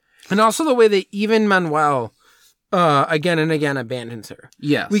 And also the way that even Manuel again and again abandons her.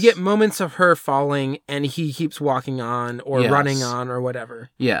 Yes. We get moments of her falling and he keeps walking on or running on or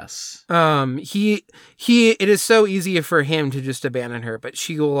whatever. Yes. It is so easy for him to just abandon her, but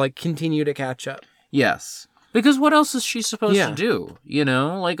she will, like, continue to catch up. Yes. Because what else is she supposed to do?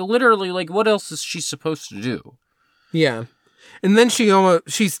 Like, literally, like, what else is she supposed to do? Yeah. And then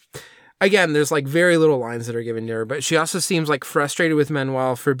she's again, there's, like, very little lines that are given to her, but she also seems, like, frustrated with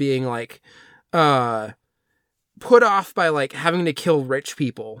Manuel for being, like, put off by, like, having to kill rich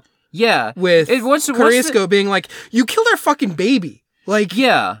people. Yeah. With Carrasco being like, you killed our fucking baby. Like,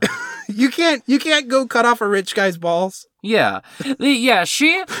 yeah. you can't go cut off a rich guy's balls. Yeah. Yeah,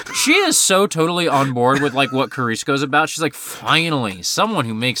 she is so totally on board with, like, what Carrasco's about. She's like, finally, someone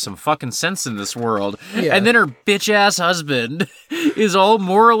who makes some fucking sense in this world. Yeah. And then her bitch-ass husband is all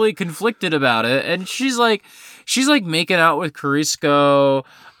morally conflicted about it. And she's like making out with Carrasco.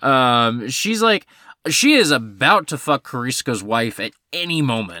 She is about to fuck Carrasco's wife at any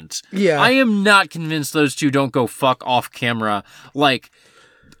moment. Yeah. I am not convinced those two don't go fuck off camera. Like,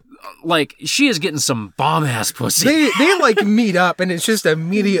 she is getting some bomb-ass pussy. They like, meet up, and it's just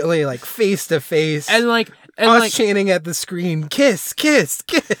immediately, like, face-to-face. And, like... us chanting at the screen, kiss, kiss,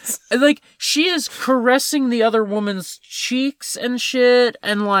 kiss. And, like, she is caressing the other woman's cheeks and shit,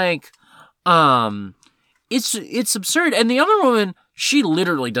 and, like, it's absurd. And the other woman... She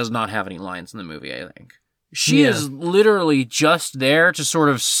literally does not have any lines in the movie, I think. She is literally just there to sort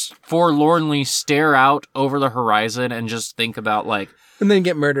of forlornly stare out over the horizon and just think about, like... And then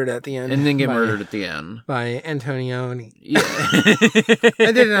get murdered at the end. By Antonioni. Yeah.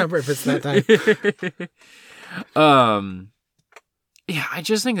 I did it on purpose that time. Yeah, I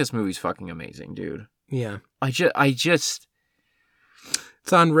just think this movie's fucking amazing, dude. Yeah. I just...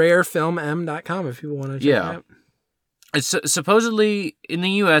 It's on rarefilm.com if people want to check it out. It's supposedly, in the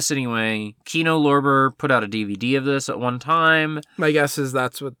U.S. anyway, Kino Lorber put out a DVD of this at one time. My guess is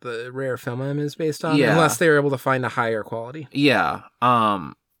that's what the Rare Film M is based on, unless they were able to find a higher quality. Yeah.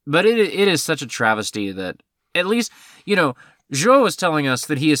 But it is such a travesty that, at least, Joe was telling us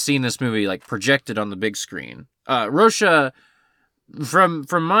that he has seen this movie, like, projected on the big screen. Rocha, from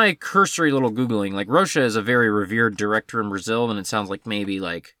my cursory little Googling, like, Rocha is a very revered director in Brazil, and it sounds like maybe,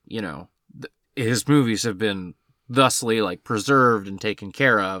 like, his movies have been... thusly, like, preserved and taken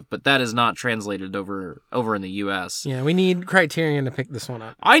care of, but that is not translated over in the U.S. Yeah, we need Criterion to pick this one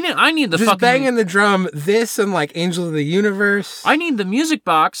up. I need the just fucking... banging the drum, this and, like, Angel of the Universe. I need the music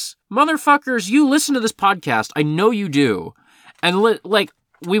box. Motherfuckers, you listen to this podcast. I know you do. And,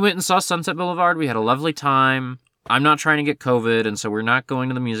 we went and saw Sunset Boulevard. We had a lovely time. I'm not trying to get COVID, and so we're not going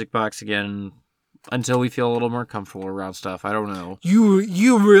to the music box again until we feel a little more comfortable around stuff. I don't know.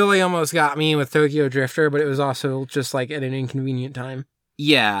 You really almost got me with Tokyo Drifter, but it was also just like at an inconvenient time.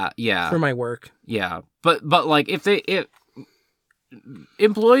 Yeah. For my work. Yeah. But like if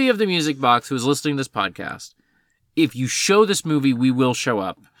employee of the music box who is listening to this podcast, if you show this movie, we will show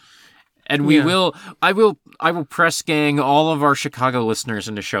up. And I will press gang all of our Chicago listeners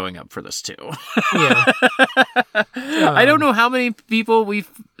into showing up for this too. Yeah. I don't know how many people we've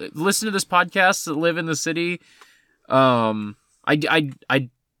listened to this podcast that live in the city. I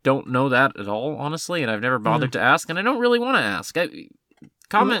don't know that at all, honestly, and I've never bothered to ask, and I don't really want to ask.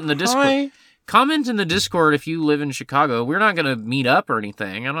 Comment in the Discord. Comment in the Discord if you live in Chicago. We're not gonna meet up or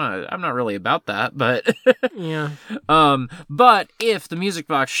anything. I'm not really about that, but yeah. But if the music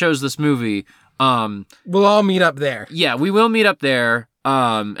box shows this movie, we'll all meet up there. Yeah, we will meet up there.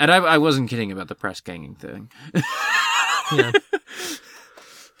 And I wasn't kidding about the press ganging thing. Yeah.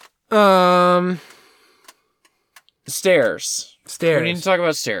 Stairs. Stairs. We need to talk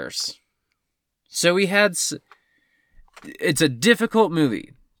about stairs. So we had. It's a difficult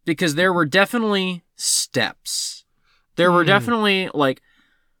movie. Because there were definitely steps. There were definitely, like,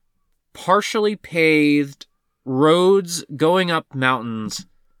 partially paved roads going up mountains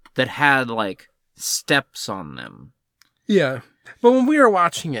that had, like, steps on them. Yeah. But when we were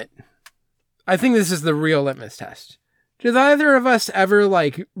watching it, I think this is the real litmus test. Did either of us ever,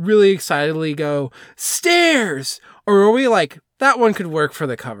 like, really excitedly go, stairs? Or were we like, that one could work for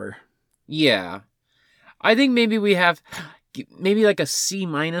the cover? Yeah. I think maybe we have... Maybe like a C-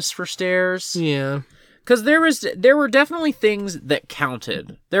 for stairs. Yeah. Because there were definitely things that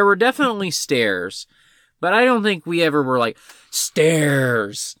counted. There were definitely stairs. But I don't think we ever were like,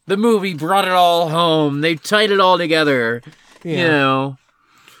 stairs. The movie brought it all home. They tied it all together. Yeah. You know.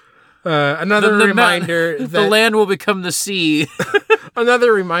 Another reminder that the land will become the sea.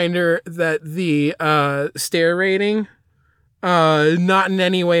 Another reminder that the stair rating... not in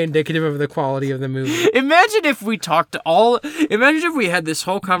any way indicative of the quality of the movie. Imagine if we had this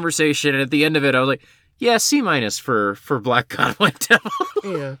whole conversation and at the end of it I was like, yeah, C- for Black God, White Devil.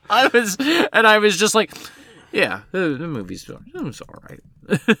 Yeah. I was just like, yeah, the movie's alright.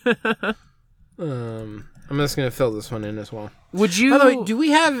 I'm just going to fill this one in as well. Would you... By the way, do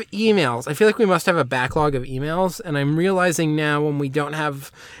we have emails? I feel like we must have a backlog of emails, and I'm realizing now when we don't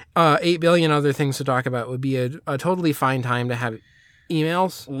have 8 billion other things to talk about would be a totally fine time to have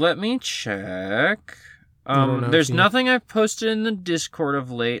emails. Let me check. There's nothing I've posted in the Discord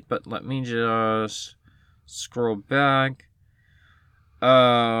of late, but let me just scroll back.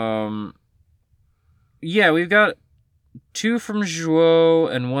 Yeah, we've got 2 from Joe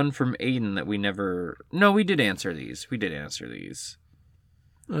and 1 from Aiden that we never... No, we did answer these.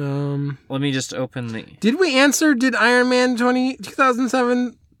 Let me just open the... Did we answer... Did Iron Man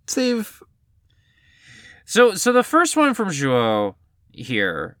 2007 save... So the first one from Joe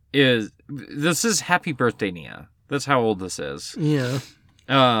here is... This is Happy Birthday, Nia. That's how old this is. Yeah.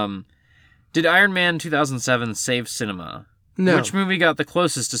 Did Iron Man 2007 save cinema? No. Which movie got the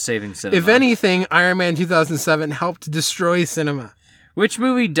closest to saving cinema? If anything, Iron Man 2007 helped destroy cinema. Which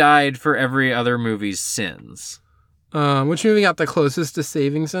movie died for every other movie's sins? Which movie got the closest to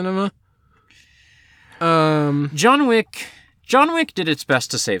saving cinema? John Wick did its best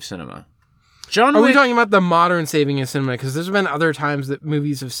to save cinema. Are we talking about the modern saving of cinema? Because there's been other times that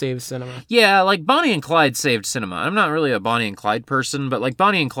movies have saved cinema. Yeah, like Bonnie and Clyde saved cinema. I'm not really a Bonnie and Clyde person, but like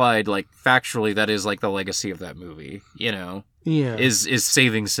Bonnie and Clyde, like factually, that is like the legacy of that movie. You know, yeah, is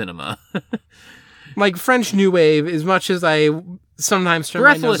saving cinema. Like French New Wave, as much as I sometimes turn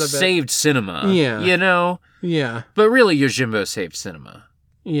my nose Breathless up saved cinema. Yeah, you know. Yeah, but really, Yojimbo saved cinema.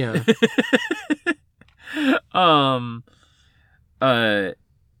 Yeah.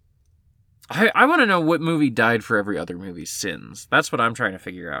 I want to know what movie died for every other movie's sins. That's what I'm trying to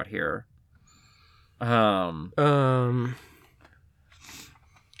figure out here. The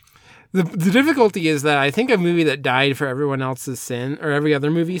difficulty is that I think a movie that died for everyone else's sin, or every other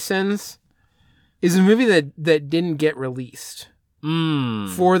movie's sins, is a movie that didn't get released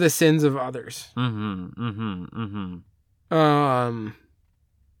for the sins of others.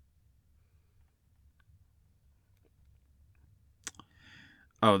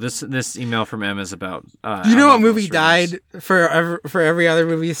 Oh, this email from M is about... you know what movie died for every other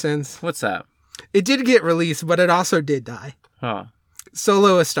movie since? What's that? It did get released, but it also did die. Huh.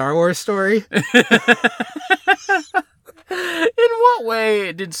 Solo: A Star Wars Story. In what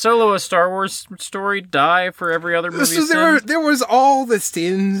way did Solo: A Star Wars Story die for every other movie since? There was all the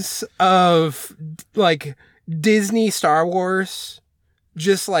sins of, like, Disney Star Wars,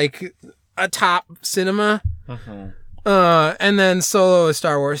 just, like, atop cinema. And then Solo: A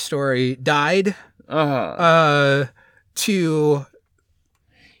Star Wars Story died. To...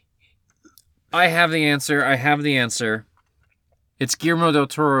 I have the answer. It's Guillermo del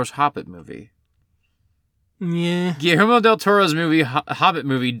Toro's Hobbit movie. Yeah. Guillermo del Toro's movie, Hobbit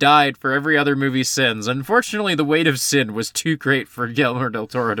movie, died for every other movie since. Unfortunately, the weight of sin was too great for Guillermo del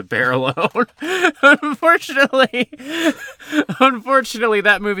Toro to bear alone. Unfortunately,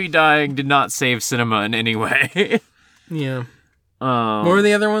 that movie dying did not save cinema in any way. Yeah. What were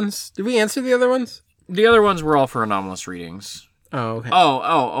the other ones? Did we answer the other ones? The other ones were all for anomalous readings. Oh, okay.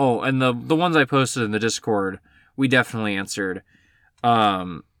 Oh, and the ones I posted in the Discord, we definitely answered.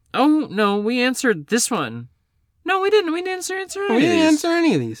 Oh, no, we answered this one. No, we didn't. We didn't answer any of these. We didn't answer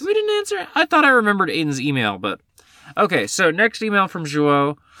any of these. We didn't answer. I thought I remembered Aiden's email, but... Okay, so next email from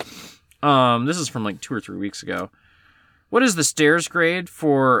Joao. This is from like 2 or 3 weeks ago. What is the stairs grade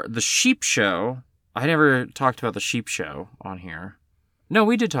for the Sheep Show? I never talked about the Sheep Show on here. No,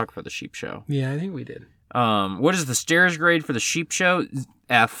 we did talk about the Sheep Show. Yeah, I think we did. What is the stairs grade for the Sheep Show?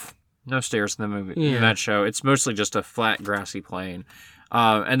 F. No stairs in the movie in that show. It's mostly just a flat, grassy plain.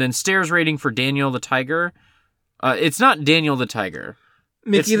 And then stairs rating for Daniel the Tiger. It's not Daniel the Tiger.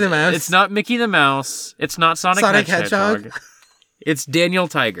 Mickey the Mouse. It's not Mickey the Mouse. It's not Sonic Hedgehog. It's Daniel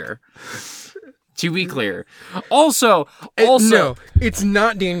Tiger. To be clear. Also, no, it's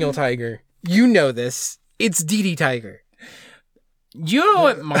not Daniel Tiger. You know this. It's Dee Dee Tiger. You know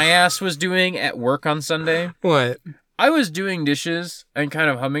what my ass was doing at work on Sunday? What? I was doing dishes and kind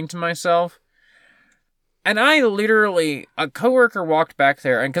of humming to myself. And I literally, a coworker walked back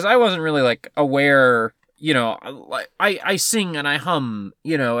there, and because I wasn't really like aware, you know, I sing and I hum,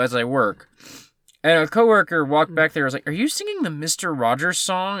 you know, as I work. And a coworker walked back there and was like, "Are you singing the Mr. Rogers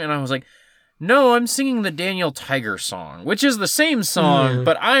song?" And I was like, "No, I'm singing the Daniel Tiger song," which is the same song,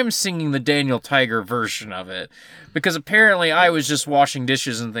 but I'm singing the Daniel Tiger version of it. Because apparently I was just washing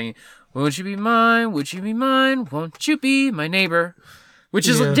dishes and thinking, "Won't you be mine? Would you be mine? Won't you be my neighbor?" Which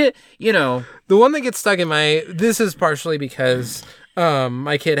is, you know... The one that gets stuck in my... This is partially because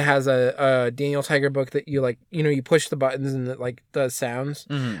my kid has a Daniel Tiger book that you, like, you know, you push the buttons and it, like, does sounds.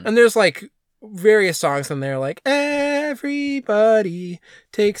 Mm-hmm. And there's, like, various songs in there, like, everybody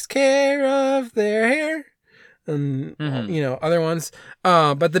takes care of their hair. And, you know, other ones.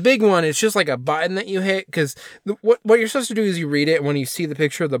 But the big one, it's just like a button that you hit, because what you're supposed to do is you read it, and when you see the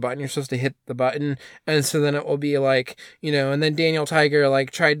picture of the button, you're supposed to hit the button, and so then it will be like, you know, and then Daniel Tiger,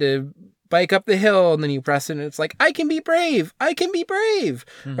 like, tried to bike up the hill, and then you press it, and it's like, I can be brave,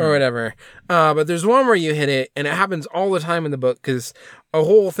 or whatever. But there's one where you hit it, and it happens all the time in the book, because a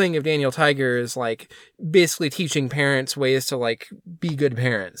whole thing of Daniel Tiger is, like, basically teaching parents ways to, like, be good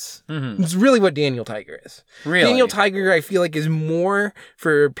parents. Mm-hmm. It's really what Daniel Tiger is. Really? Daniel Tiger, I feel like, is more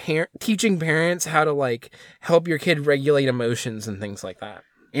for teaching parents how to, like, help your kid regulate emotions and things like that.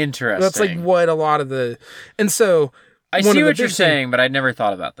 Interesting. That's, like, what a lot of the... And so... I see what you're saying, but I'd never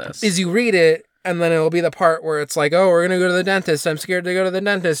thought about this. Is you read it, and then it'll be the part where it's like, oh, we're going to go to the dentist. I'm scared to go to the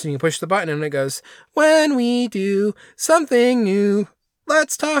dentist. And you push the button, and it goes, when we do something new,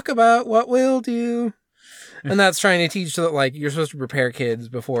 let's talk about what we'll do. And that's trying to teach that, like, you're supposed to prepare kids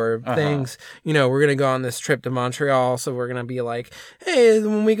before things. You know, we're going to go on this trip to Montreal, so we're going to be like, hey,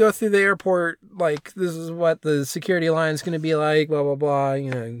 when we go through the airport, like, this is what the security line's going to be like, blah, blah, blah. You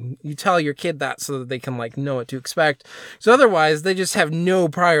know, you tell your kid that so that they can, like, know what to expect. So otherwise, they just have no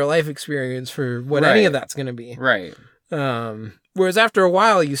prior life experience for what any of that's going to be. Right. Whereas after a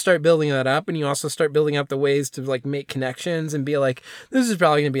while, you start building that up, and you also start building up the ways to, like, make connections and be like, this is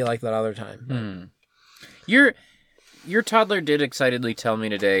probably going to be like that other time. Your toddler did excitedly tell me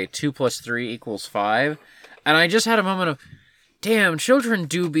today 2 + 3 = 5, and I just had a moment of, damn, children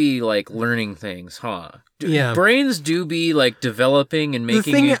do be, like, learning things, huh? Yeah. Brains do be, like, developing and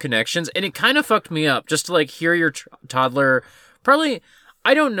making new connections, and it kind of fucked me up just to, like, hear your toddler probably...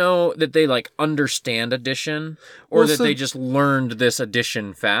 I don't know that they, like, understand addition or that they just learned this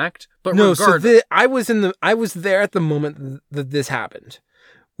addition fact, but no, regardless... I was there at the moment that this happened,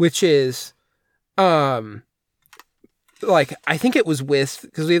 which is... like, I think it was with,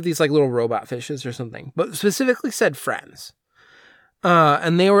 because we have these, like, little robot fishes or something, but specifically said friends.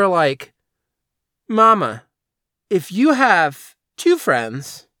 And they were like, Mama, if you have 2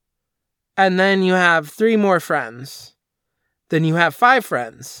 friends, and then you have 3 more friends, then you have 5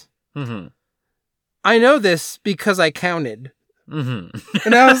 friends. Mm-hmm. I know this because I counted. Mm-hmm.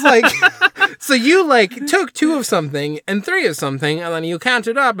 And I was like, so you, like, took 2 of something and 3 of something, and then you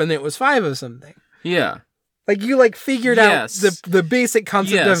counted up, and it was 5 of something. Yeah. Like, you, like, figured out the basic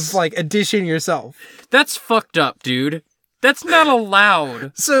concept of, like, addition yourself. That's fucked up, dude. That's not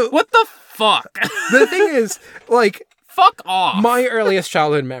allowed. So what the fuck? fuck? The thing is, like, Fuck off. my earliest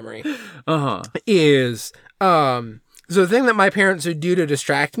childhood memory is so the thing that my parents would do to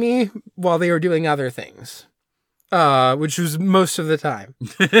distract me while they were doing other things, which was most of the time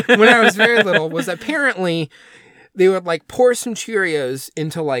when I was very little, was apparently they would like pour some Cheerios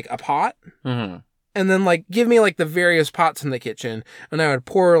into like a pot and then like give me like the various pots in the kitchen and I would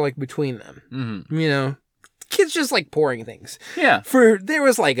pour like between them. You know, kids just like pouring things. Yeah. There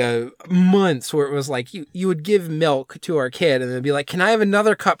was like a months where it was like you would give milk to our kid and it'd be like, can I have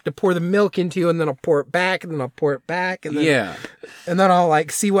another cup to pour the milk into? And then I'll pour it back and then I'll pour it back. And then, and then I'll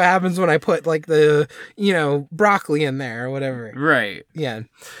like see what happens when I put like the, you know, broccoli in there or whatever. Right. Yeah.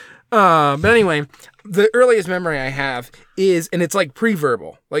 But anyway, the earliest memory I have is, and it's like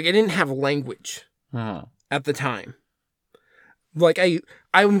pre-verbal. Like I didn't have language at the time. Like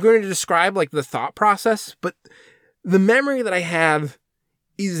I'm going to describe like the thought process, but the memory that I have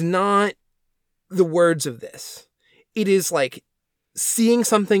is not the words of this. It is like seeing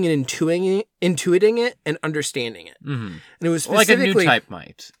something and intuiting it and understanding it. And it was specifically like a new type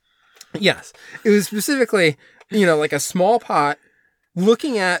might. Yes. It was specifically, you know, like a small pot,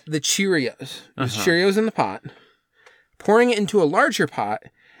 looking at the Cheerios. There's Cheerios in the pot, pouring it into a larger pot,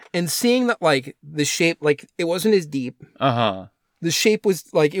 and seeing that like the shape, like it wasn't as deep. The shape was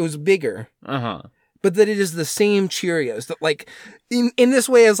like, it was bigger. But that it is the same Cheerios. That like, in this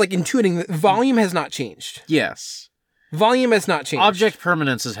way, as like intuiting, that volume has not changed. Yes. Volume has not changed. Object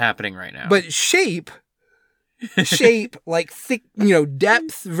permanence is happening right now. But shape, like thick, you know,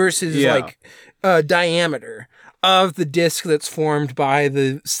 depth versus like diameter of the disc that's formed by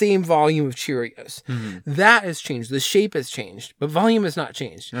the same volume of Cheerios. That has changed. The shape has changed, but volume has not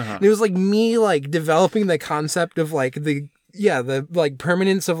changed. And it was like me like developing the concept of like the like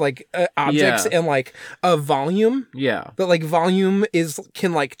permanence of like objects and like a volume. Yeah. That like volume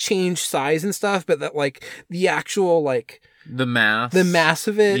can like change size and stuff, but that like the actual like the mass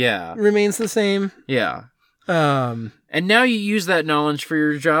of it remains the same. Yeah. And now you use that knowledge for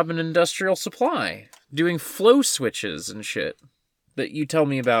your job in industrial supply, doing flow switches and shit that you tell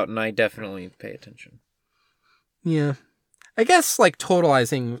me about, and I definitely pay attention. Yeah. I guess like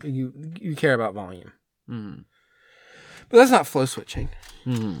totalizing, you care about volume. But that's not flow switching.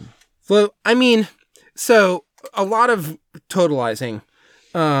 Flow, I mean, so a lot of totalizing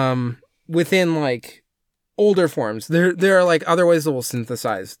within like older forms, there are like other ways that will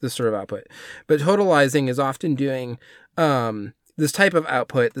synthesize this sort of output. But totalizing is often doing this type of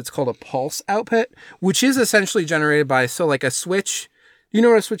output that's called a pulse output, which is essentially generated by, so like a switch. You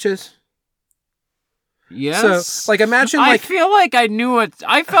know what a switch is? Yes. So, like, imagine, like... I feel like I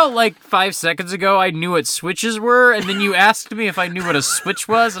felt like 5 seconds ago I knew what switches were, and then you asked me if I knew what a switch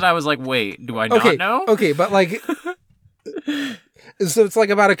was, and I was like, wait, do I not know? Okay, but, like... So it's, like,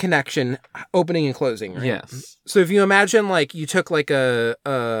 about a connection, opening and closing, right? Yes. So if you imagine, like, you took, like, what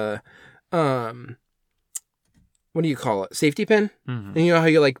do you call it? Safety pin? And you know how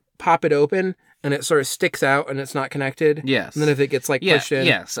you, like, pop it open... and it sort of sticks out and it's not connected. Yes. And then if it gets like pushed in.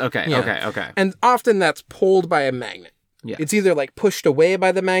 Yes. Okay. Okay. And often that's pulled by a magnet. Yeah. It's either like pushed away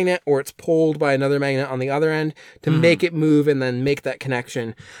by the magnet or it's pulled by another magnet on the other end to make it move and then make that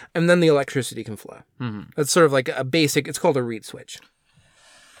connection. And then the electricity can flow. That's sort of like a basic, it's called a reed switch.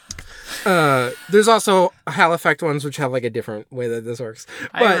 There's also Hall effect ones which have like a different way that this works.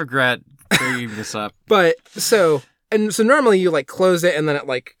 But, I regret bringing this up. But so normally you like close it and then it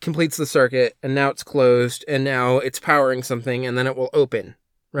like completes the circuit and now it's closed and now it's powering something and then it will open,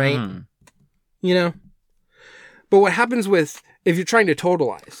 right? You know? But what happens if you're trying to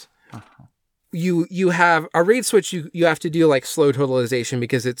totalize, you have a reed switch, you have to do like slow totalization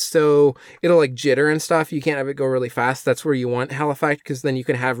because it'll like jitter and stuff. You can't have it go really fast. That's where you want Hall effect because then you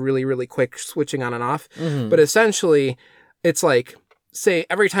can have really, really quick switching on and off. But essentially it's like, say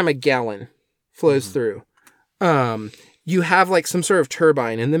every time a gallon flows through, you have like some sort of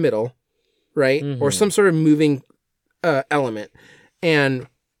turbine in the middle, right? Or some sort of moving element. And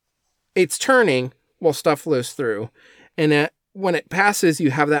it's turning while stuff flows through. And when it passes,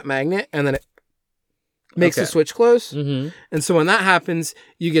 you have that magnet and then it makes the switch close. And so when that happens,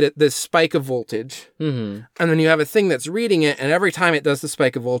 you get this spike of voltage. And then you have a thing that's reading it. And every time it does the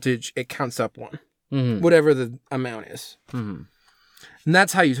spike of voltage, it counts up one, whatever the amount is. And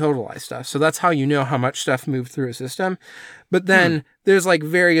that's how you totalize stuff. So that's how you know how much stuff moved through a system. But then there's like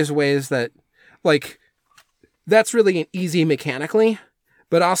various ways that like that's really easy mechanically,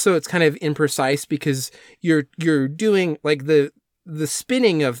 but also it's kind of imprecise because you're doing like the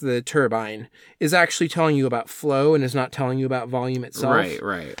spinning of the turbine is actually telling you about flow and is not telling you about volume itself.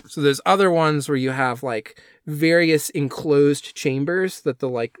 Right. So there's other ones where you have like various enclosed chambers that the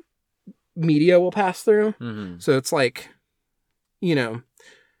like media will pass through. Mm-hmm. So it's like, you know,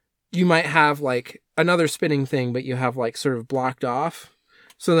 you might have like another spinning thing, but you have like sort of blocked off.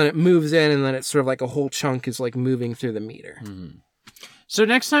 So then it moves in, and then it's sort of like a whole chunk is like moving through the meter. Mm-hmm. So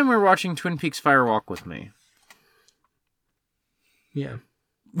next time we're watching Twin Peaks Fire Walk with Me. Yeah.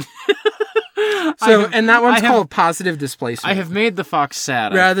 And that one's called positive displacement. I have made the fox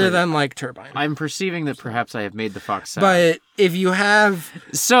sad. Rather than like turbine. I'm perceiving that perhaps I have made the fox sad. But if you have...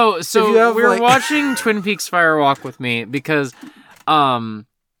 So we're watching Twin Peaks Fire Walk with Me because our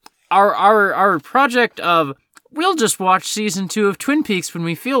project of we'll just watch season 2 of Twin Peaks when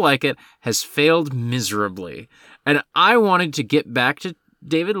we feel like it has failed miserably. And I wanted to get back to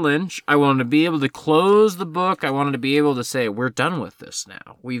David Lynch. I wanted to be able to close the book. I wanted to be able to say, we're done with this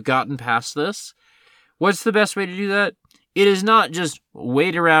now. We've gotten past this. What's the best way to do that? It is not just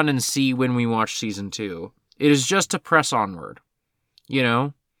wait around and see when we watch season 2. It is just to press onward. You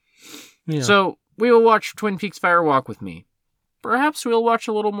know? Yeah. So, we will watch Twin Peaks Fire Walk with Me. Perhaps we'll watch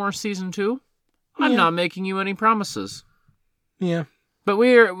a little more season 2. I'm not making you any promises. Yeah. But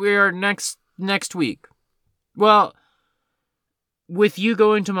we are next week. Well, with you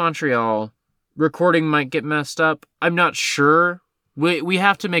going to Montreal, recording might get messed up. I'm not sure. We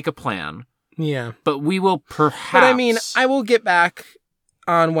have to make a plan. Yeah. But we will perhaps... But I mean, I will get back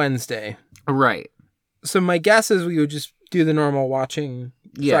on Wednesday. Right. So my guess is we would just do the normal watching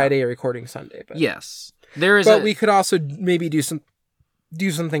Friday, recording Sunday. But... Yes. But we could also maybe do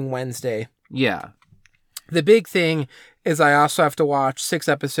something Wednesday. Yeah. The big thing is I also have to watch 6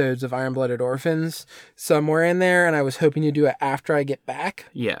 episodes of Iron-Blooded Orphans somewhere in there, and I was hoping to do it after I get back.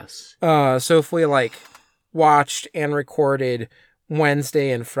 Yes. So if we like watched and recorded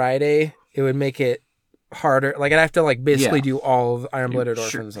Wednesday and Friday, it would make it harder. Like I'd have to like basically do all of Iron-Blooded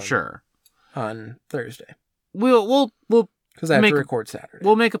Orphans on Thursday. We'll because I have to record Saturday.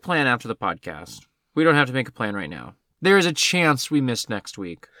 We'll make a plan after the podcast. We don't have to make a plan right now. There is a chance we miss next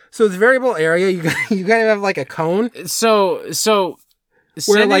week. So the variable area, you kind of have like a cone. So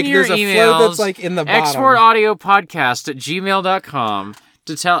where like your there's emails, a flow that's like in the bottom. exportaudiopodcast@gmail.com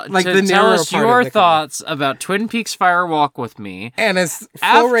to tell us your thoughts about Twin Peaks Fire Walk with Me. And as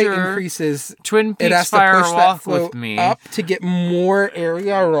flow rate increases, Twin Peaks it has Fire to push Walk with Me up to get more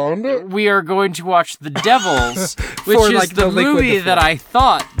area around it. We are going to watch The Devils, which is like the movie that I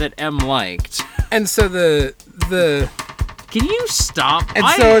thought that M liked. And so the Can you stop? And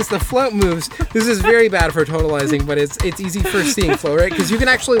so as the float moves, this is very bad for totalizing, but it's easy for seeing flow rate because you can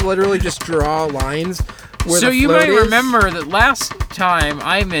actually literally just draw lines where so the you float might is. remember that last time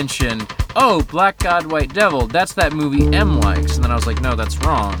I mentioned, Black God, White Devil, that's that movie M likes. And then I was like, no, that's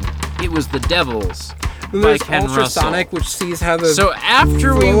wrong. It was The Devils by Ken Ultrasonic, Russell. Which sees how the So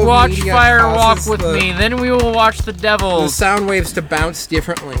after we watch Fire Walk with Me, then we will watch The Devils. The sound waves to bounce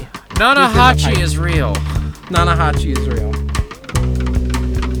differently. Nanahachi is real. Nanahachi is real.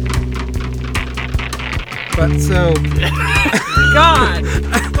 But so... God!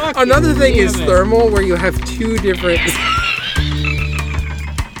 Another thing is thermal, where you have 2 different...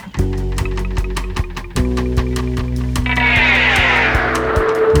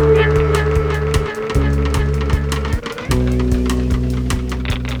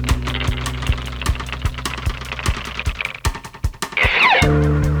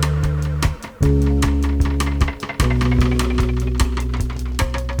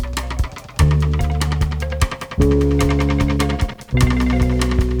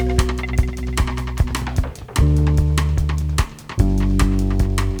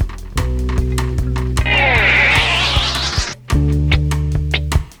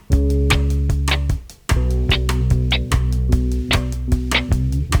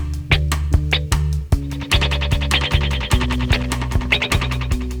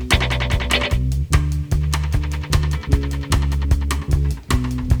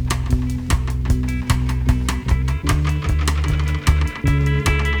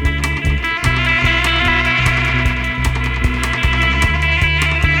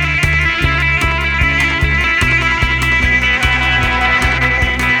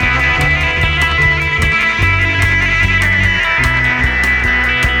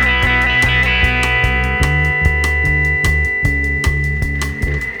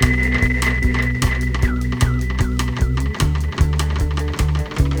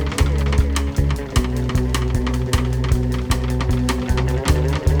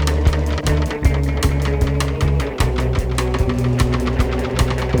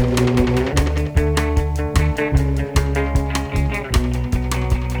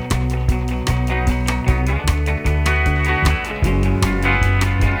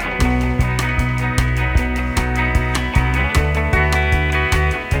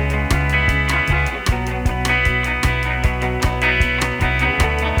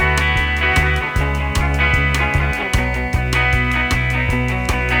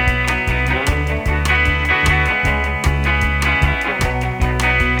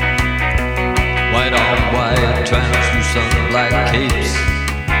 white on white, translucent black capes,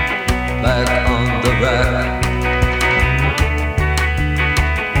 back on the rack.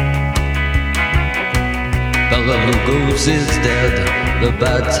 Bela Lugos is dead, the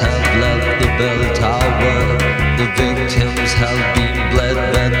bats have left the bell tower, the victims have been bled,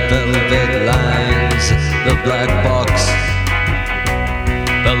 red velvet lines, the black box.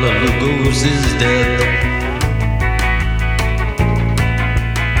 Bela Lugos is dead.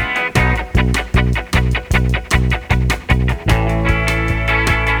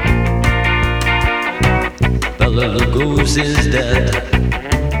 Bela Lugos is dead.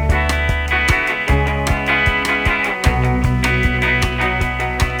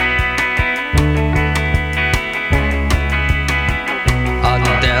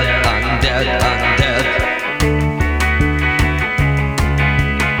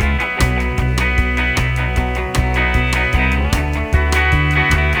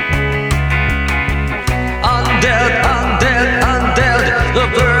 The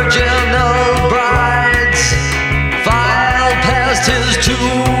virginal brides file past his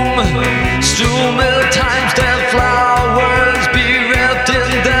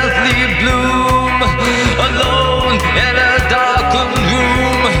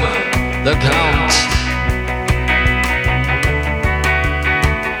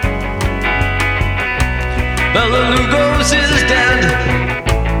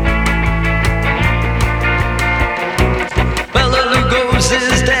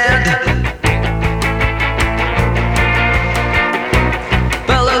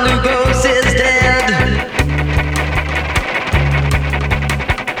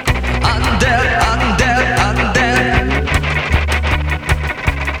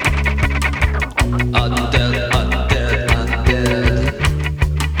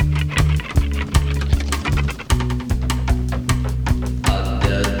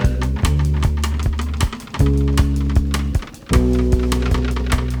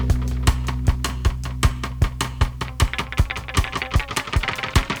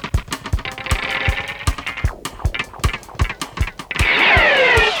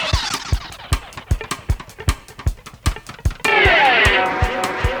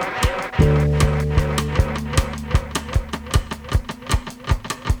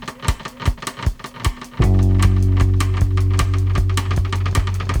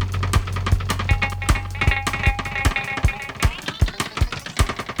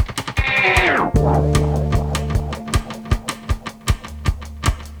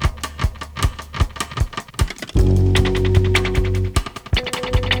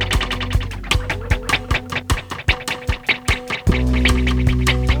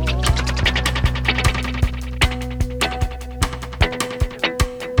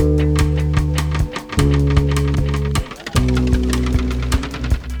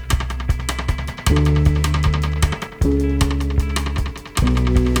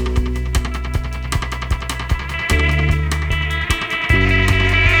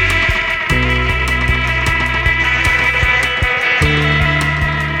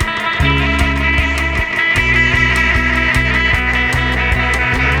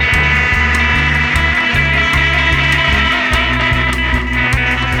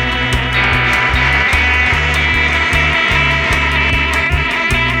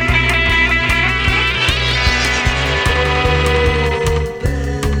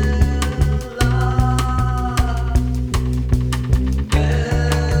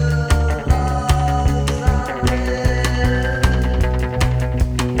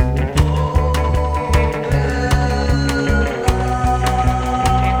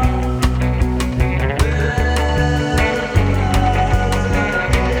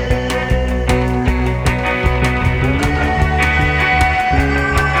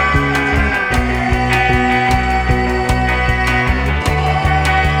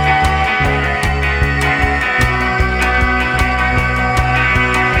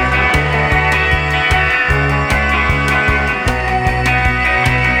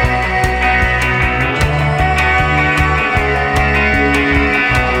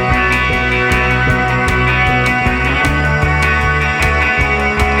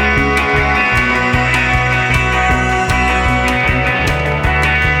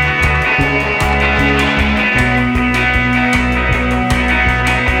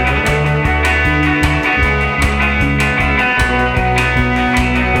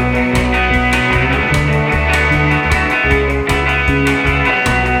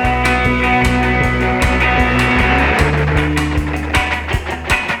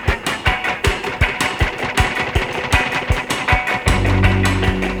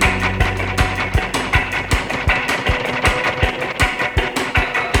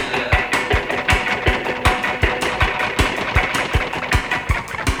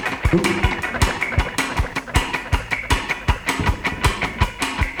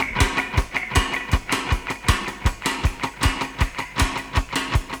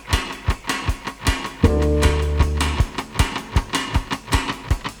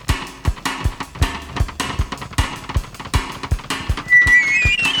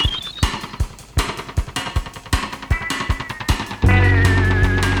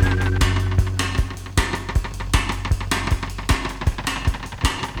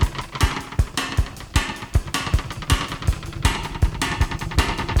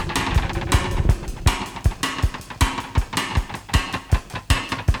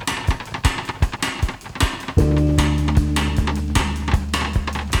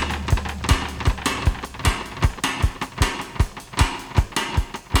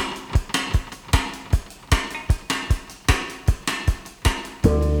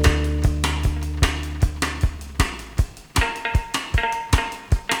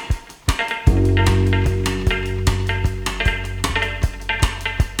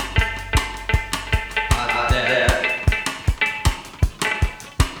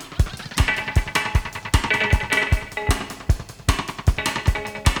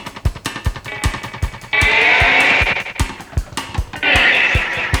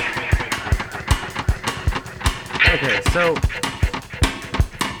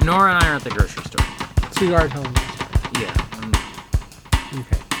Nora and I are at the grocery store. So you are telling me. Yeah.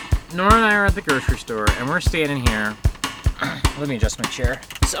 Okay. Nora and I are at the grocery store, and we're standing here. Let me adjust my chair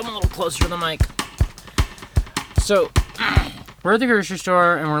so I'm a little closer to the mic. So, we're at the grocery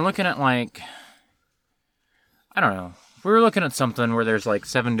store, and we're looking at, like, I don't know. We were looking at something where there's, like,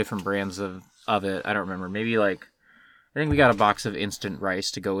 7 different brands of it. I don't remember. Maybe, like, I think we got a box of instant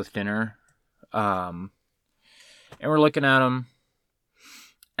rice to go with dinner. And we're looking at them.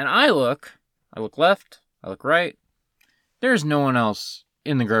 And I look left, I look right. There's no one else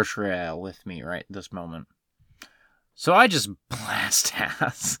in the grocery aisle with me right this moment. So I just blast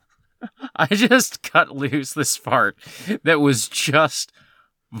ass. I just cut loose this fart that was just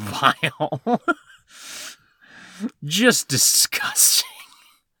vile. Just disgusting.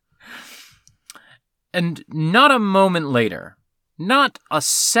 And not a moment later, not a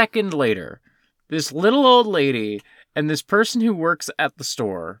second later, this little old lady and this person who works at the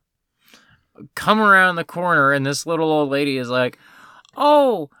store come around the corner, and this little old lady is like,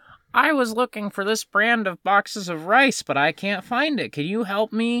 "Oh, I was looking for this brand of boxes of rice, but I can't find it. Can you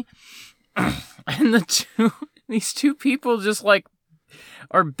help me?" And these two people just like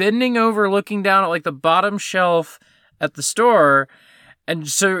are bending over, looking down at like the bottom shelf at the store, and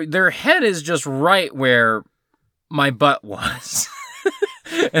so their head is just right where my butt was.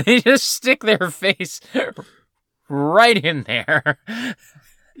 And they just stick their face right in there.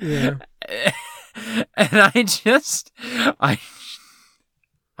 Yeah. And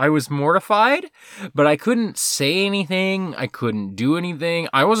I was mortified, but I couldn't say anything. I couldn't do anything.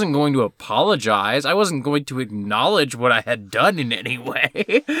 I wasn't going to apologize. I wasn't going to acknowledge what I had done in any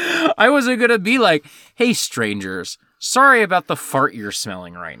way. I wasn't going to be like, "Hey, strangers, sorry about the fart you're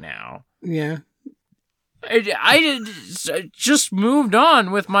smelling right now." Yeah. I just moved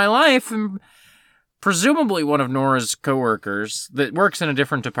on with my life, and presumably one of Nora's coworkers that works in a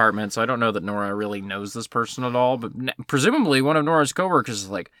different department, so I don't know that Nora really knows this person at all, but presumably one of Nora's coworkers is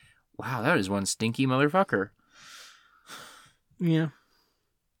like, "Wow, that is one stinky motherfucker." Yeah.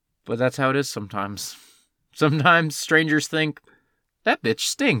 But that's how it is sometimes. Sometimes strangers think, "That bitch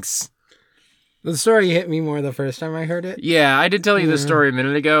stinks." The story hit me more the first time I heard it. Yeah, I did tell you this story a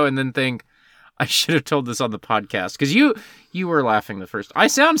minute ago, and then think, I should have told this on the podcast, because you were laughing the first. I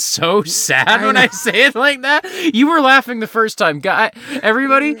sound so sad when I say it like that. You were laughing the first time,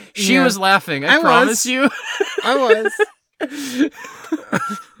 everybody. She was laughing. I promise you. I was.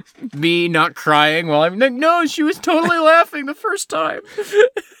 Me not crying while I'm like, no, she was totally laughing the first time.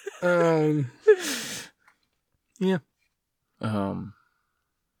 Yeah.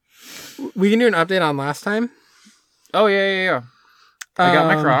 We can do an update on last time. Oh yeah. I got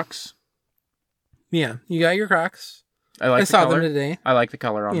my Crocs. Yeah, you got your Crocs. I saw them today. I like the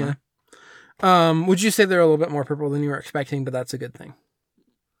color on them. Would you say they're a little bit more purple than you were expecting, but that's a good thing?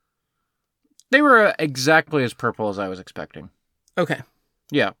 They were exactly as purple as I was expecting. Okay.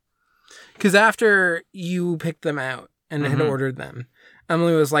 Yeah. Because after you picked them out and had ordered them,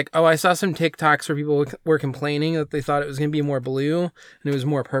 Emily was like, "Oh, I saw some TikToks where people were complaining that they thought it was going to be more blue and it was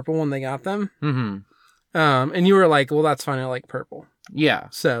more purple when they got them." Mm-hmm. And you were like, "Well, that's fine. I like purple." Yeah.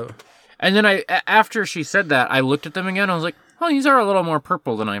 So... And then after she said that, I looked at them again. I was like, "Oh, these are a little more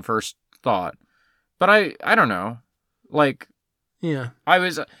purple than I first thought." But I don't know. Like, yeah, I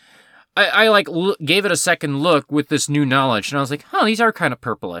gave it a second look with this new knowledge, and I was like, "Huh, these are kind of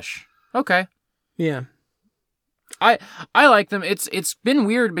purplish." Okay. Yeah. I like them. It's been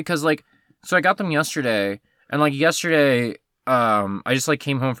weird because so I got them yesterday, and yesterday, I just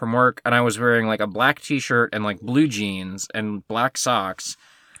came home from work, and I was wearing a black t-shirt and blue jeans and black socks.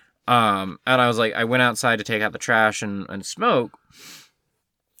 And I was I went outside to take out the trash and smoke.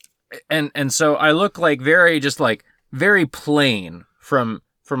 And so I look very plain from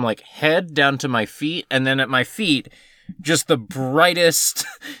head down to my feet. And then at my feet, just the brightest,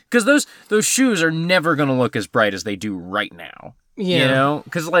 cause those shoes are never going to look as bright as they do right now. Yeah. You know?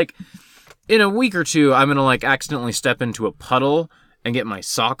 Cause in a week or two, I'm going to accidentally step into a puddle and get my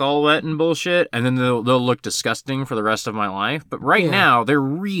sock all wet and bullshit, and then they'll look disgusting for the rest of my life. But right now, they're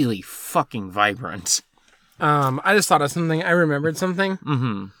really fucking vibrant. I just thought of something. I remembered something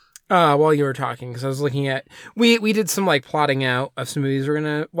while you were talking, because I was looking at... We did some, plotting out of some movies we're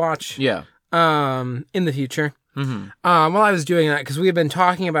going to watch in the future. Mm-hmm. While I was doing that, because we had been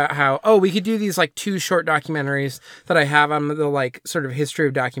talking about how, we could do these, 2 short documentaries that I have on the, sort of history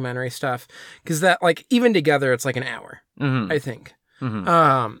of documentary stuff, because that, even together, it's, an hour, I think.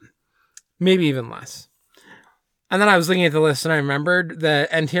 Mm-hmm. Maybe even less. And then I was looking at the list and I remembered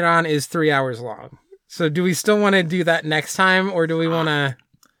that Entiron is 3 hours long. So do we still want to do that next time, or do we want to...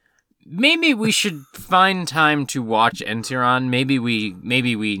 maybe we should find time to watch Enteron. Maybe we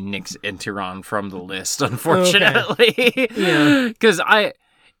nix Enteron from the list, unfortunately. Okay. Yeah.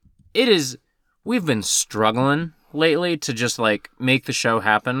 Because we've been struggling lately to just like make the show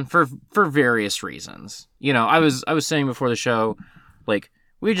happen for various reasons. You know, I was saying before the show, like,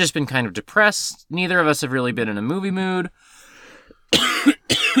 we've just been kind of depressed. Neither of us have really been in a movie mood.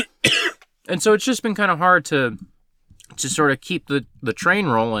 And so it's just been kind of hard to sort of keep the train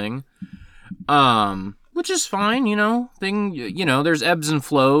rolling. Which is fine, you know. There's ebbs and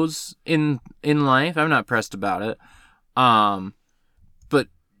flows in life. I'm not pressed about it. But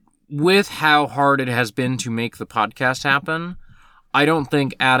with how hard it has been to make the podcast happen, I don't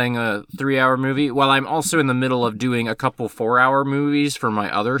think adding a 3-hour movie, while I'm also in the middle of doing a couple 4-hour movies for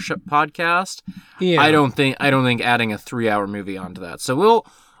my other podcast, I don't think adding a 3-hour movie onto that. So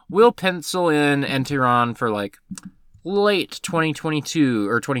we'll pencil in Enteron for like late 2022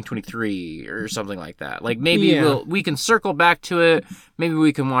 or 2023 or something like that. Like maybe we can circle back to it. Maybe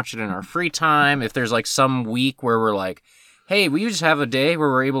we can watch it in our free time. If there's like some week where we're like, hey, we just have a day where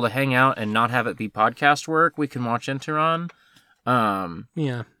we're able to hang out and not have it be podcast work, we can watch Enteron.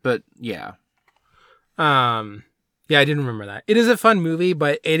 But yeah. Yeah, I didn't remember that. It is a fun movie,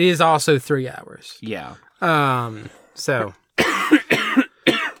 but it is also 3 hours. Yeah. So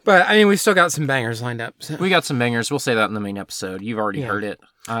but I mean, we still got some bangers lined up. So. We got some bangers. We'll say that in the main episode. You've already heard it.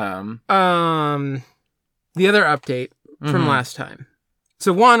 The other update from last time.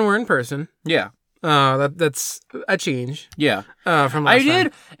 So one, we're in person. Yeah. That's a change. Yeah. From last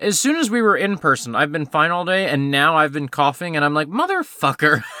time. As soon as we were in person, I've been fine all day, and now I've been coughing, and I'm like,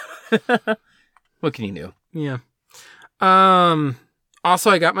 motherfucker. What can you do? Yeah.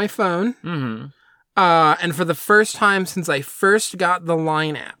 Also, I got my phone. Mm-hmm. And for the first time since I first got the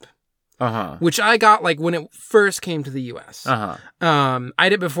Line app, which I got like when it first came to the U.S. I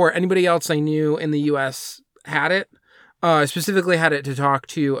had it before anybody else I knew in the U.S. had it. I specifically had it to talk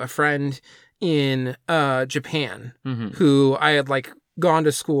to a friend in Japan who I had like gone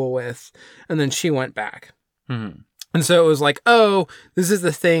to school with, and then she went back. And so it was like, oh, this is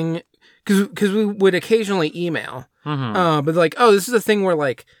the thing, because we would occasionally email, but like, oh, this is the thing where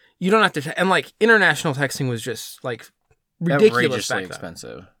like you don't have to, and like international texting was just like ridiculous, outrageously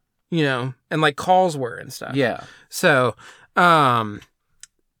expensive, you know, and like calls were and stuff. Yeah. So,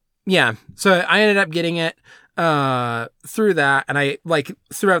 yeah. So I ended up getting it through that, and I like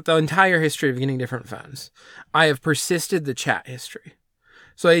throughout the entire history of getting different phones, I have persisted the chat history.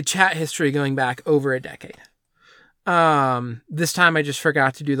 So I had chat history going back over a decade. This time I just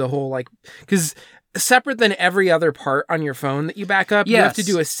forgot to do the whole like, because separate than every other part on your phone that you back up, you have to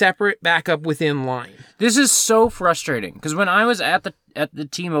do a separate backup within Line. This is so frustrating because when I was at the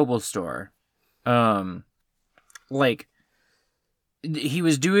T-Mobile store, like he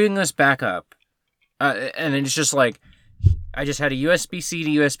was doing this backup, and it's just like I just had a USB-C to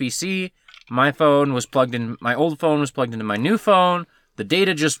USB-C. My phone was plugged in. My old phone was plugged into my new phone. The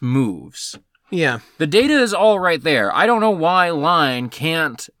data just moves. Yeah, the data is all right there. I don't know why Line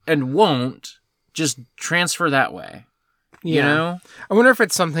can't and won't just transfer that way. Yeah. You know? I wonder if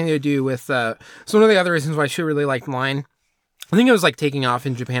it's something to do with, so one of the other reasons why she really liked Line, I think it was like taking off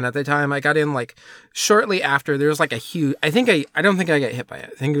in Japan at the time. I got in like shortly after. There was like a huge, I don't think I got hit by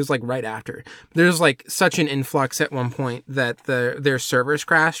it. I think it was like right after. There's like such an influx at one point that their servers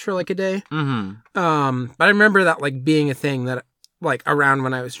crashed for like a day. But I remember that like being a thing that like around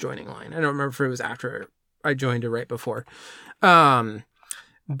when I was joining Line. I don't remember if it was after I joined or right before.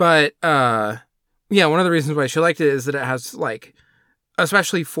 Yeah, one of the reasons why she liked it is that it has like,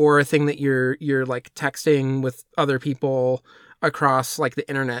 especially for a thing that you're like texting with other people across like the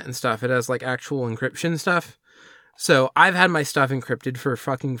internet and stuff, it has like actual encryption stuff. So I've had my stuff encrypted for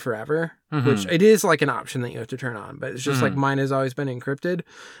fucking forever, which it is like an option that you have to turn on, but it's just like mine has always been encrypted.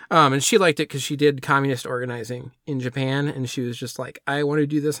 And she liked it because she did communist organizing in Japan, and she was just like, I want to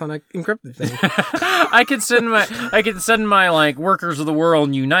do this on an encrypted thing. I could send my like Workers of the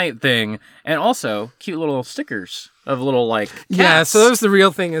World Unite thing, and also cute little stickers of little like cats. Yeah. So that was the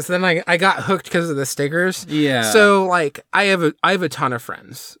real thing. Is then I got hooked because of the stickers. Yeah. So like I have a ton of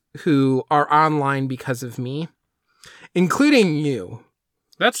friends who are online because of me, including you.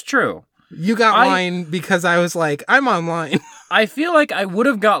 That's true. You got Line because I was like, I'm online. I feel like I would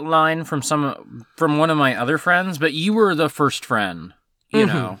have got Line from one of my other friends, but you were the first friend, you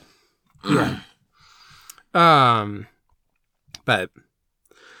know. Yeah. But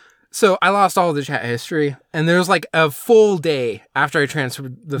so I lost all the chat history, and there was like a full day after I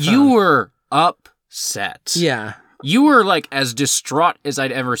transferred the phone. You were upset. Yeah. You were like as distraught as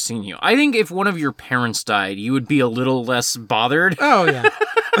I'd ever seen you. I think if one of your parents died, you would be a little less bothered. Oh yeah.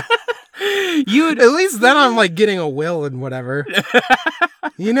 You'd At least then I'm like getting a will and whatever.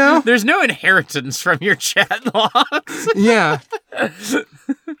 You know? There's no inheritance from your chat logs. Yeah.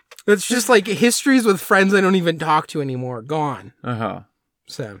 It's just like histories with friends I don't even talk to anymore. Gone.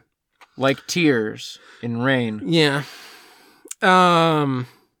 So. Like tears in rain. Yeah. But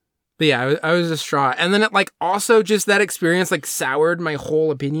yeah, I was distraught. And then it like also just that experience like soured my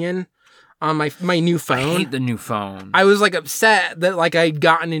whole opinion on my new phone. I hate the new phone. I was like upset that like I'd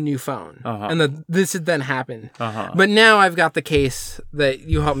gotten a new phone and that this had then happened. But now I've got the case that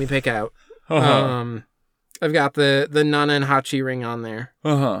you helped me pick out. I've got the Nana and Hachi ring on there.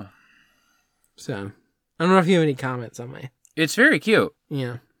 So I don't know if you have any comments on my. It's very cute.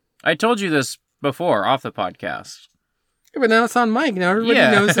 Yeah. I told you this before off the podcast. Yeah, but now it's on mic. Now everybody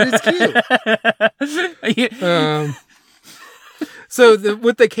knows that it's cute. So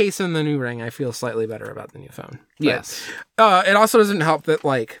with the case and the new ring, I feel slightly better about the new phone. But, yes. It also doesn't help that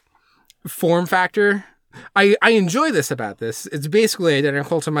like form factor. I enjoy this about this. It's basically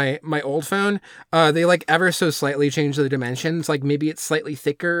identical to my old phone. They like ever so slightly change the dimensions. Like maybe it's slightly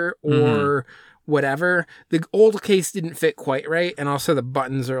thicker or whatever. The old case didn't fit quite right. And also the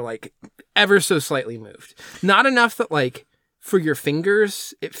buttons are like ever so slightly moved. Not enough that like for your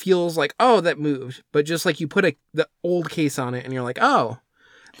fingers, it feels like, oh, that moved. But just like you put the old case on it and you're like, oh,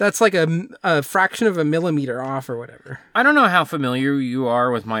 that's like a fraction of a millimeter off or whatever. I don't know how familiar you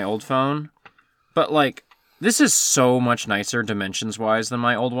are with my old phone, but like this is so much nicer dimensions-wise than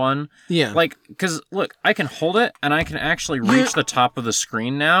my old one. Yeah. Like, because look, I can hold it and I can actually reach the top of the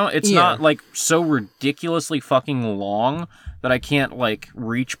screen now. It's not like so ridiculously fucking long that I can't like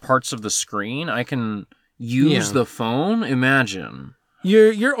reach parts of the screen. I can use the phone. Imagine.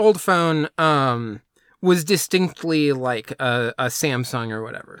 Your old phone was distinctly like a Samsung or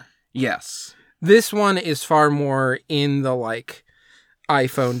whatever. Yes. This one is far more in the like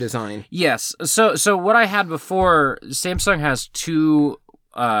iPhone design. Yes. So what I had before, Samsung has two.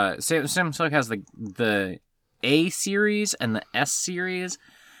 Samsung has the A series and the S series,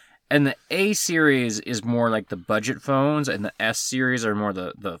 and the A series is more like the budget phones, and the S series are more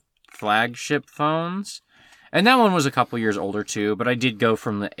the flagship phones. And that one was a couple years older too, but I did go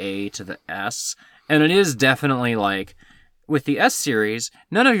from the A to the S, and it is definitely like with the S series,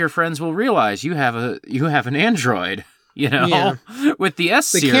 none of your friends will realize you have an Android. You know, with the S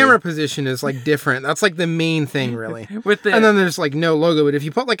series, the camera position is like different. That's like the main thing, really. And then there's like no logo, but if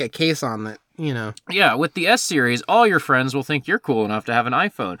you put like a case on it, you know. Yeah, with the S series, all your friends will think you're cool enough to have an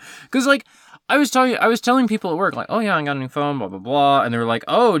iPhone. Because like I was telling people at work, like, oh yeah, I got a new phone, blah blah blah, and they were like,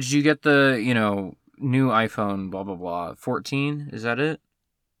 oh, did you get the new iPhone, blah blah blah, 14? Is that it?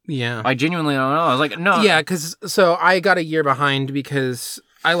 Yeah. I genuinely don't know. I was like, no. Yeah, because so I got a year behind because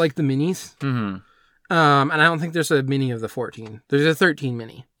I like the minis. Mm-hmm. And I don't think there's a mini of the 14. There's a 13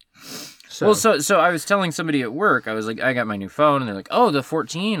 mini. So I was telling somebody at work, I was like, I got my new phone, and they're like, oh, the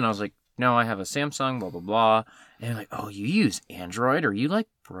 14. And I was like, no, I have a Samsung, blah, blah, blah. And they're like, oh, you use Android? Are you like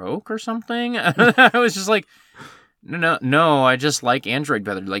broke or something? I was just like, no, I just like Android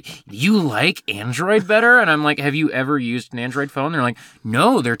better. Like, you like Android better? And I'm like, have you ever used an Android phone? They're like,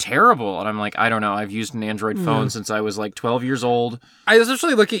 no, they're terrible. And I'm like, I don't know. I've used an Android phone since I was like 12 years old. I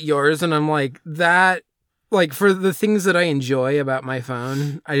especially look at yours and I'm like, that, like for the things that I enjoy about my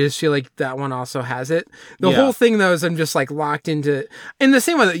phone, I just feel like that one also has it. The whole thing though is I'm just like locked into, in the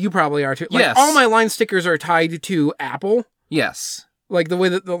same way that you probably are too. Like all my line stickers are tied to Apple. Yes. Like the way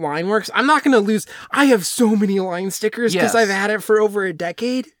that the line works. I'm not going to lose. I have so many line stickers because I've had it for over a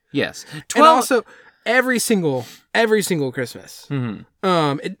decade. Yes. And also every single Christmas. Mm-hmm.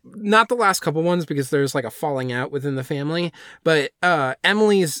 Not the last couple ones because there's like a falling out within the family, but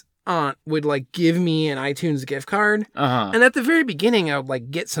Emily's aunt would like give me an iTunes gift card. And at the very beginning I would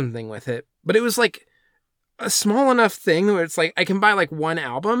like get something with it, but it was like a small enough thing where it's like I can buy like one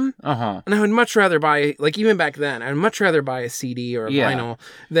album, and I would much rather buy, like even back then, I'd much rather buy a CD or a vinyl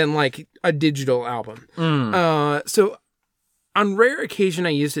than like a digital album. So on rare occasion, I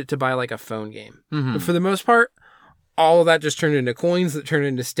used it to buy like a phone game, but for the most part, all of that just turned into coins that turned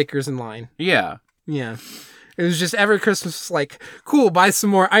into stickers in line. Yeah. It was just every Christmas, like, cool, buy some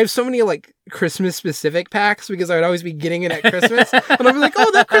more. I have so many, like, Christmas-specific packs because I would always be getting it at Christmas. And I'd be like, oh,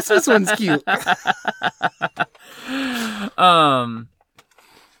 that Christmas one's cute.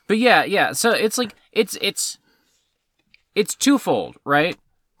 But yeah. So it's like, it's twofold, right?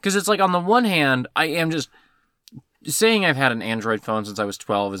 Because it's like, on the one hand, I am just saying I've had an Android phone since I was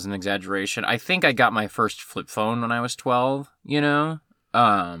 12 is an exaggeration. I think I got my first flip phone when I was 12, you know?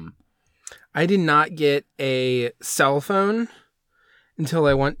 I did not get a cell phone until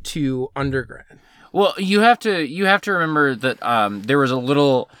I went to undergrad. Well, you have to remember that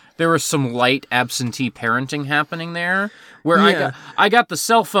there there was some light absentee parenting happening there, where Yeah. I got the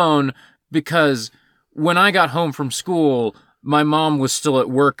cell phone because when I got home from school, my mom was still at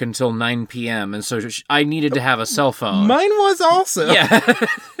work until 9 p.m. and so I needed to have a cell phone. Mine was also. Yeah.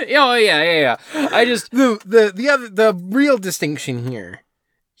 Oh yeah. I just The real distinction here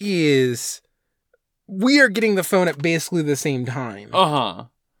is we are getting the phone at basically the same time.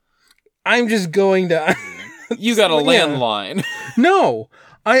 I'm just going to. You got a Yeah. landline. No,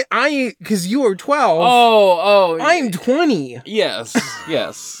 I because you are 12. Oh. I'm 20. Yes.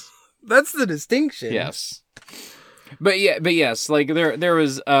 That's the distinction. Yes. But yes, like there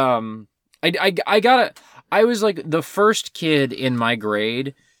was I got it. I was like the first kid in my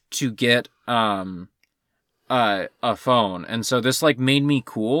grade to get a phone, and so this like made me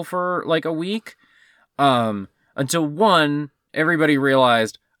cool for like a week. Until everybody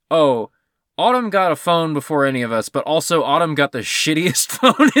realized, oh, Autumn got a phone before any of us, but also Autumn got the shittiest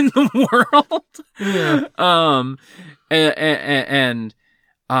phone in the world. Yeah.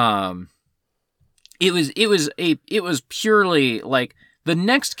 It was purely like the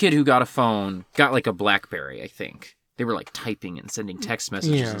next kid who got a phone got like a BlackBerry, I think. They were like typing and sending text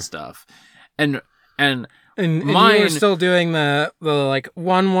messages and stuff. And And mine, you were still doing the like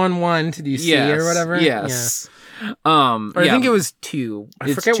 111 to DC or whatever. Yes. Yeah. Or I think it was 2. I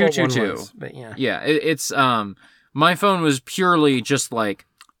It's forget what 222. one was, but yeah. Yeah, it's my phone was purely just like,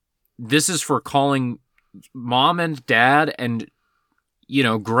 this is for calling mom and dad and, you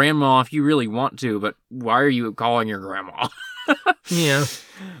know, grandma if you really want to, but why are you calling your grandma? Yeah.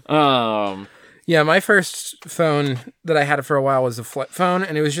 Yeah, my first phone that I had for a while was a flip phone,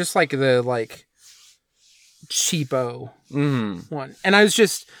 and it was just like the like cheapo one. And I was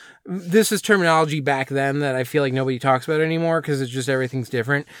just, this is terminology back then that I feel like nobody talks about anymore because it's just everything's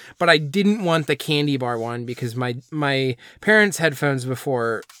different. But I didn't want the candy bar one because my parents had phones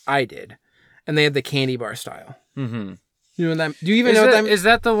before I did, and they had the candy bar style. Mm-hmm. You know that? Do you even know what that? Is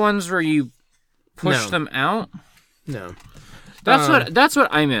that the ones where you push No. them out? No. That's what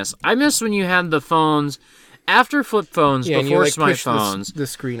I miss. I miss when you had the phones after flip phones, Yeah, and you, before like, push smartphones. the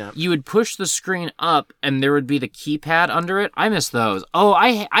screen up. You would push the screen up, and there would be the keypad under it. I miss those. Oh,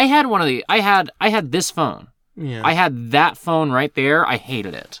 I had one of the. I had this phone. Yeah. I had that phone right there. I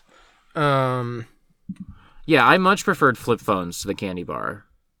hated it. Yeah, I much preferred flip phones to the candy bar.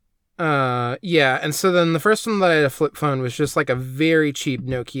 Yeah, and so then the first one that I had a flip phone was just like a very cheap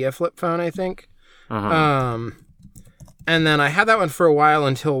Nokia flip phone, I think. And then I had that one for a while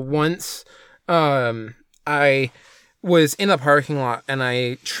until once, I was in a parking lot and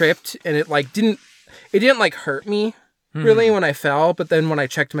I tripped and it didn't like hurt me really when I fell, but then when I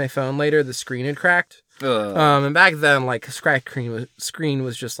checked my phone later, the screen had cracked. And back then, like, screen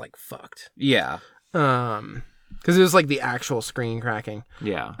was just like fucked. Yeah. Because it was like the actual screen cracking.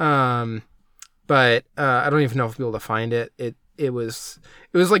 Yeah. But I don't even know if we'll be able to find it. It was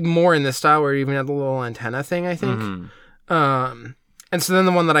like more in this style where it even had the little antenna thing, I think. And so then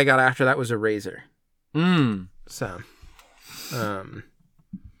the one that I got after that was a Razor. So, and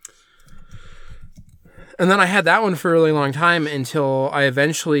then I had that one for a really long time until I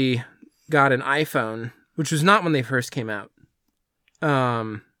eventually got an iPhone, which was not when they first came out.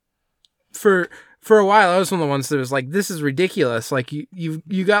 For a while, I was one of the ones that was like, "This is ridiculous!" Like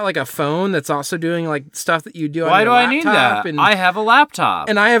you got like a phone that's also doing like stuff that you do. Why on do your I need laptop, that? And, I have a laptop,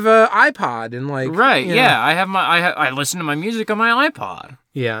 and I have a iPod, and like right. you know. Yeah, I have I listen to my music on my iPod.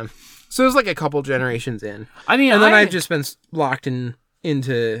 Yeah. So it was like a couple generations in. I mean, and then I've just been locked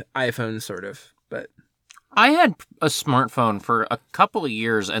into iPhones, sort of. But I had a smartphone for a couple of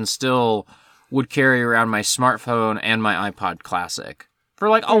years and still would carry around my smartphone and my iPod Classic for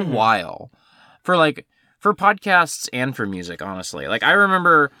like a while. For podcasts and for music, honestly. Like, I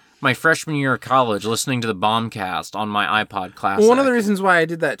remember my freshman year of college listening to the Bombcast on my iPod Classic. Well, one of the reasons why I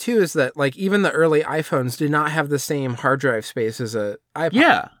did that, too, is that, like, even the early iPhones did not have the same hard drive space as a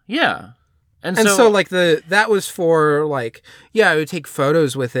iPod. Yeah. And so like, that was for, like, yeah, I would take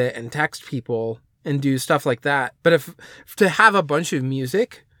photos with it and text people and do stuff like that. But if to have a bunch of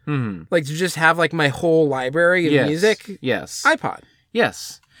music, like, to just have, like, my whole library of music, iPod.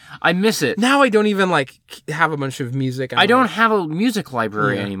 Yes. I miss it. Now I don't even like have a bunch of music. I don't have a music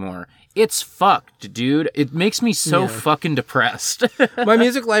library anymore. it's fucked, dude. It makes me so fucking depressed. My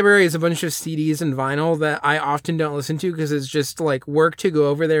music library is a bunch of CDs and vinyl that I often don't listen to because it's just like work to go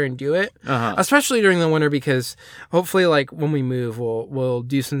over there and do it. Especially during the winter, because hopefully like when we move, we'll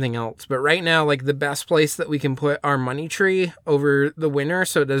do something else. But right now, like the best place that we can put our money tree over the winter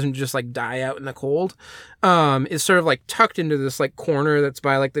so it doesn't just like die out in the cold is sort of like tucked into this like corner that's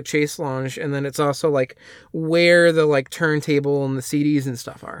by like the Chase Lounge, and then it's also like where the like turntable and the CDs and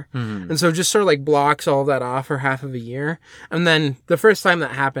stuff are. And so just sort of like blocks all of that off for half of a year. And then the first time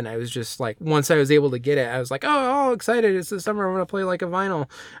that happened, I was just like, once I was able to get it, I was like, oh, all excited. It's the summer. I'm going to play like a vinyl.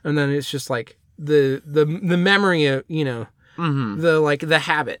 And then it's just like the memory of, you know, the like the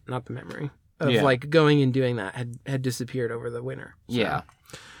habit, not the memory of like going and doing that had disappeared over the winter. So,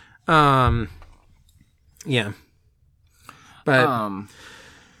 yeah. But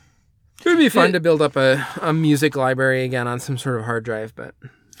it would be fun to build up a music library again on some sort of hard drive. But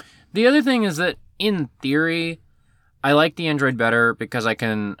the other thing is that in theory, I like the Android better because I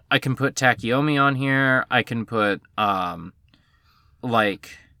can put Takeyomi on here. I can put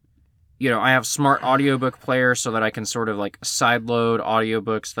like, you know, I have smart audiobook player so that I can sort of like sideload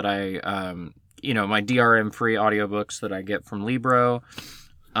audiobooks that I you know, my DRM free audiobooks that I get from Libro.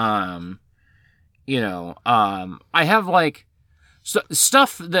 You know, I have like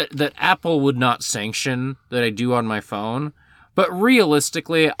stuff that Apple would not sanction that I do on my phone. But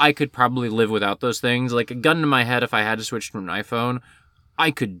realistically, I could probably live without those things. Like a gun to my head, if I had to switch to an iPhone,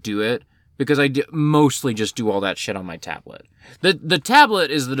 I could do it because mostly just do all that shit on my tablet. The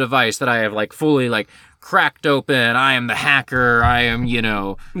tablet is the device that I have like fully like cracked open. I am the hacker. I am, you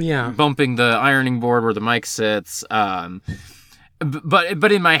know, bumping the ironing board where the mic sits. But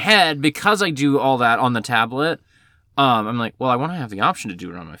in my head, because I do all that on the tablet, I'm like, well, I want to have the option to do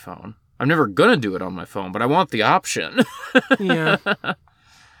it on my phone. I'm never gonna do it on my phone, but I want the option. Yeah.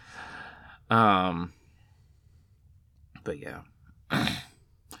 But yeah.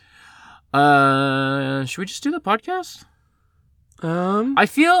 Should we just do the podcast? I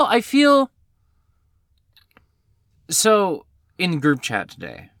feel so in group chat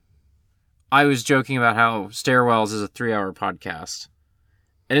today, I was joking about how Stairwells is a 3-hour podcast.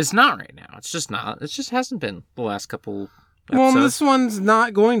 And it's not right now. It's just not. It just hasn't been the last couple episodes. Well, this one's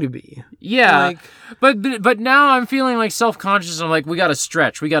not going to be. Yeah. But now I'm feeling like self-conscious. I'm like, we got to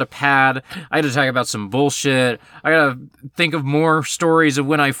stretch. We got to pad. I got to talk about some bullshit. I got to think of more stories of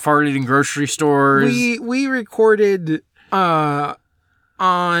when I farted in grocery stores. We recorded on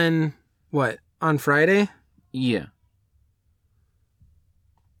what? On Friday? Yeah.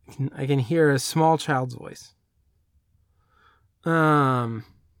 I can hear a small child's voice.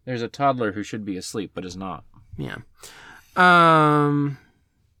 There's a toddler who should be asleep but is not. Yeah.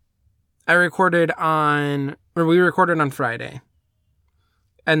 We recorded on Friday.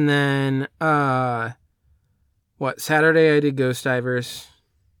 And then Saturday I did Ghost Divers.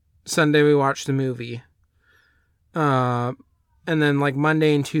 Sunday we watched the movie. And then like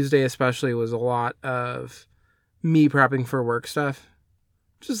Monday and Tuesday especially was a lot of me prepping for work stuff.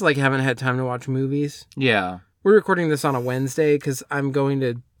 Just like haven't had time to watch movies. Yeah. We're recording this on a Wednesday because I'm going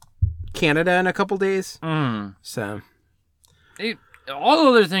to Canada in a couple days. So, all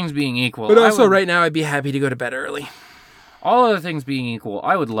other things being equal, but also right now I'd be happy to go to bed early. All other things being equal,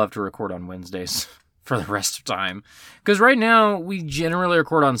 I would love to record on Wednesdays for the rest of time. Because right now we generally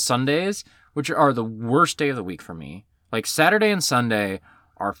record on Sundays, which are the worst day of the week for me. Like Saturday and Sunday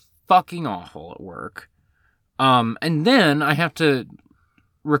are fucking awful at work. And then I have to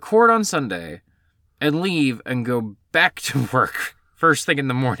record on Sunday and leave and go back to work first thing in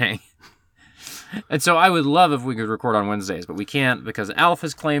the morning. And so I would love if we could record on Wednesdays, but we can't because Alf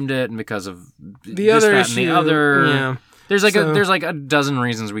has claimed it and because of the other issue. And the other. Yeah. There's like a dozen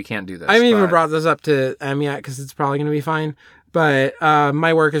reasons we can't do this. I haven't even brought this up to Em yet because it's probably going to be fine. But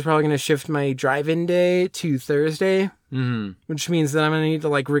my work is probably going to shift my drive-in day to Thursday, which means that I'm going to need to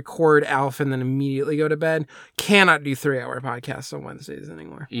like record Alf and then immediately go to bed. Cannot do 3-hour podcasts on Wednesdays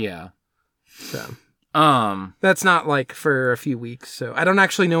anymore. Yeah. So. That's not like for a few weeks. So I don't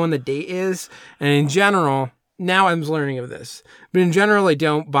actually know when the date is. And in general, now I'm learning of this. But in general, I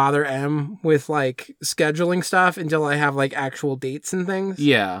don't bother Em with like scheduling stuff until I have like actual dates and things.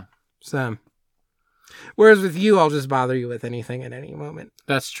 Yeah. So. Whereas with you, I'll just bother you with anything at any moment.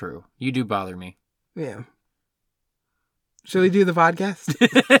 That's true. You do bother me. Yeah. Shall we do the podcast?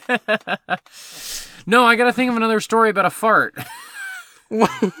 No, I gotta think of another story about a fart.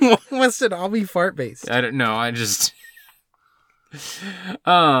 Must it all be fart based? I don't know. I just.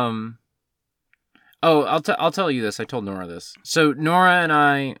 Oh, I'll tell you this. I told Nora this. So Nora and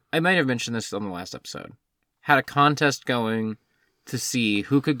I might have mentioned this on the last episode, had a contest going to see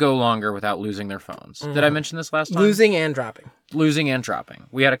who could go longer without losing their phones. Did I mention this last time? Losing and dropping. Losing and dropping.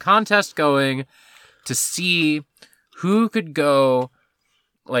 We had a contest going to see who could go,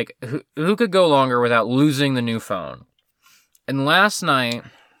 like, who could go longer without losing the new phone. And last night...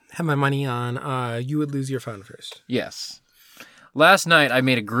 Had my money on you would lose your phone first. Yes. Last night, I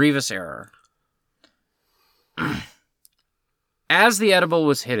made a grievous error. As the edible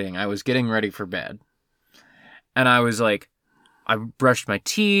was hitting, I was getting ready for bed. And I was like, I brushed my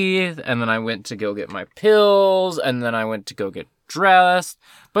teeth, and then I went to go get my pills, and then I went to go get dressed.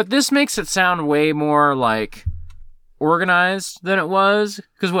 But this makes it sound way more, like, organized than it was.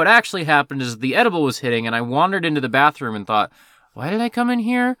 Because what actually happened is the edible was hitting, and I wandered into the bathroom and thought, why did I come in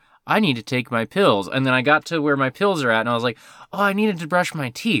here? I need to take my pills. And then I got to where my pills are at, and I was like, oh, I needed to brush my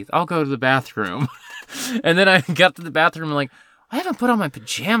teeth. I'll go to the bathroom. And then I got to the bathroom and like, I haven't put on my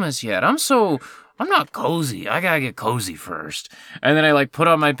pajamas yet. I'm not cozy. I gotta get cozy first. And then I like put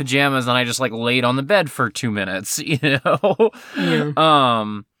on my pajamas and I just like laid on the bed for 2 minutes, you know? Yeah.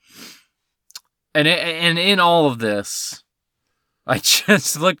 And in all of this, I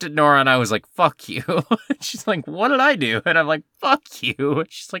just looked at Nora and I was like, fuck you. She's like, what did I do? And I'm like, fuck you.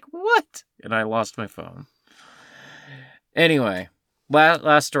 And she's like, what? And I lost my phone. Anyway,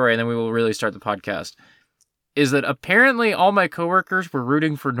 last story, and then we will really start the podcast, is that apparently all my coworkers were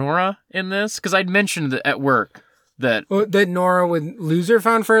rooting for Nora in this, because I'd mentioned that at work that... That Nora would lose her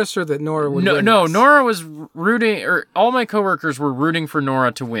phone first, or that Nora would win No, this? Nora was rooting, or all my coworkers were rooting for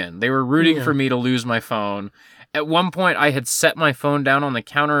Nora to win. They were rooting for me to lose my phone. At one point, I had set my phone down on the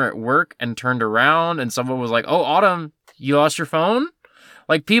counter at work and turned around, and someone was like, oh, Autumn, you lost your phone?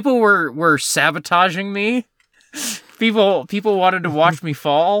 Like, people were sabotaging me. People wanted to watch me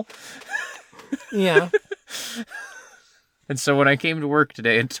fall. Yeah. And so when I came to work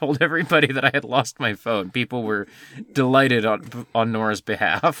today and told everybody that I had lost my phone, people were delighted on Nora's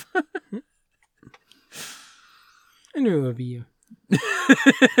behalf. I knew it would be you.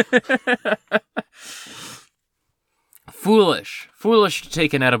 Foolish to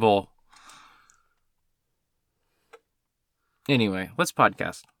take an edible. Anyway, let's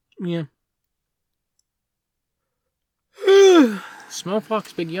podcast. Yeah. Small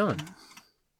fox, big yawn.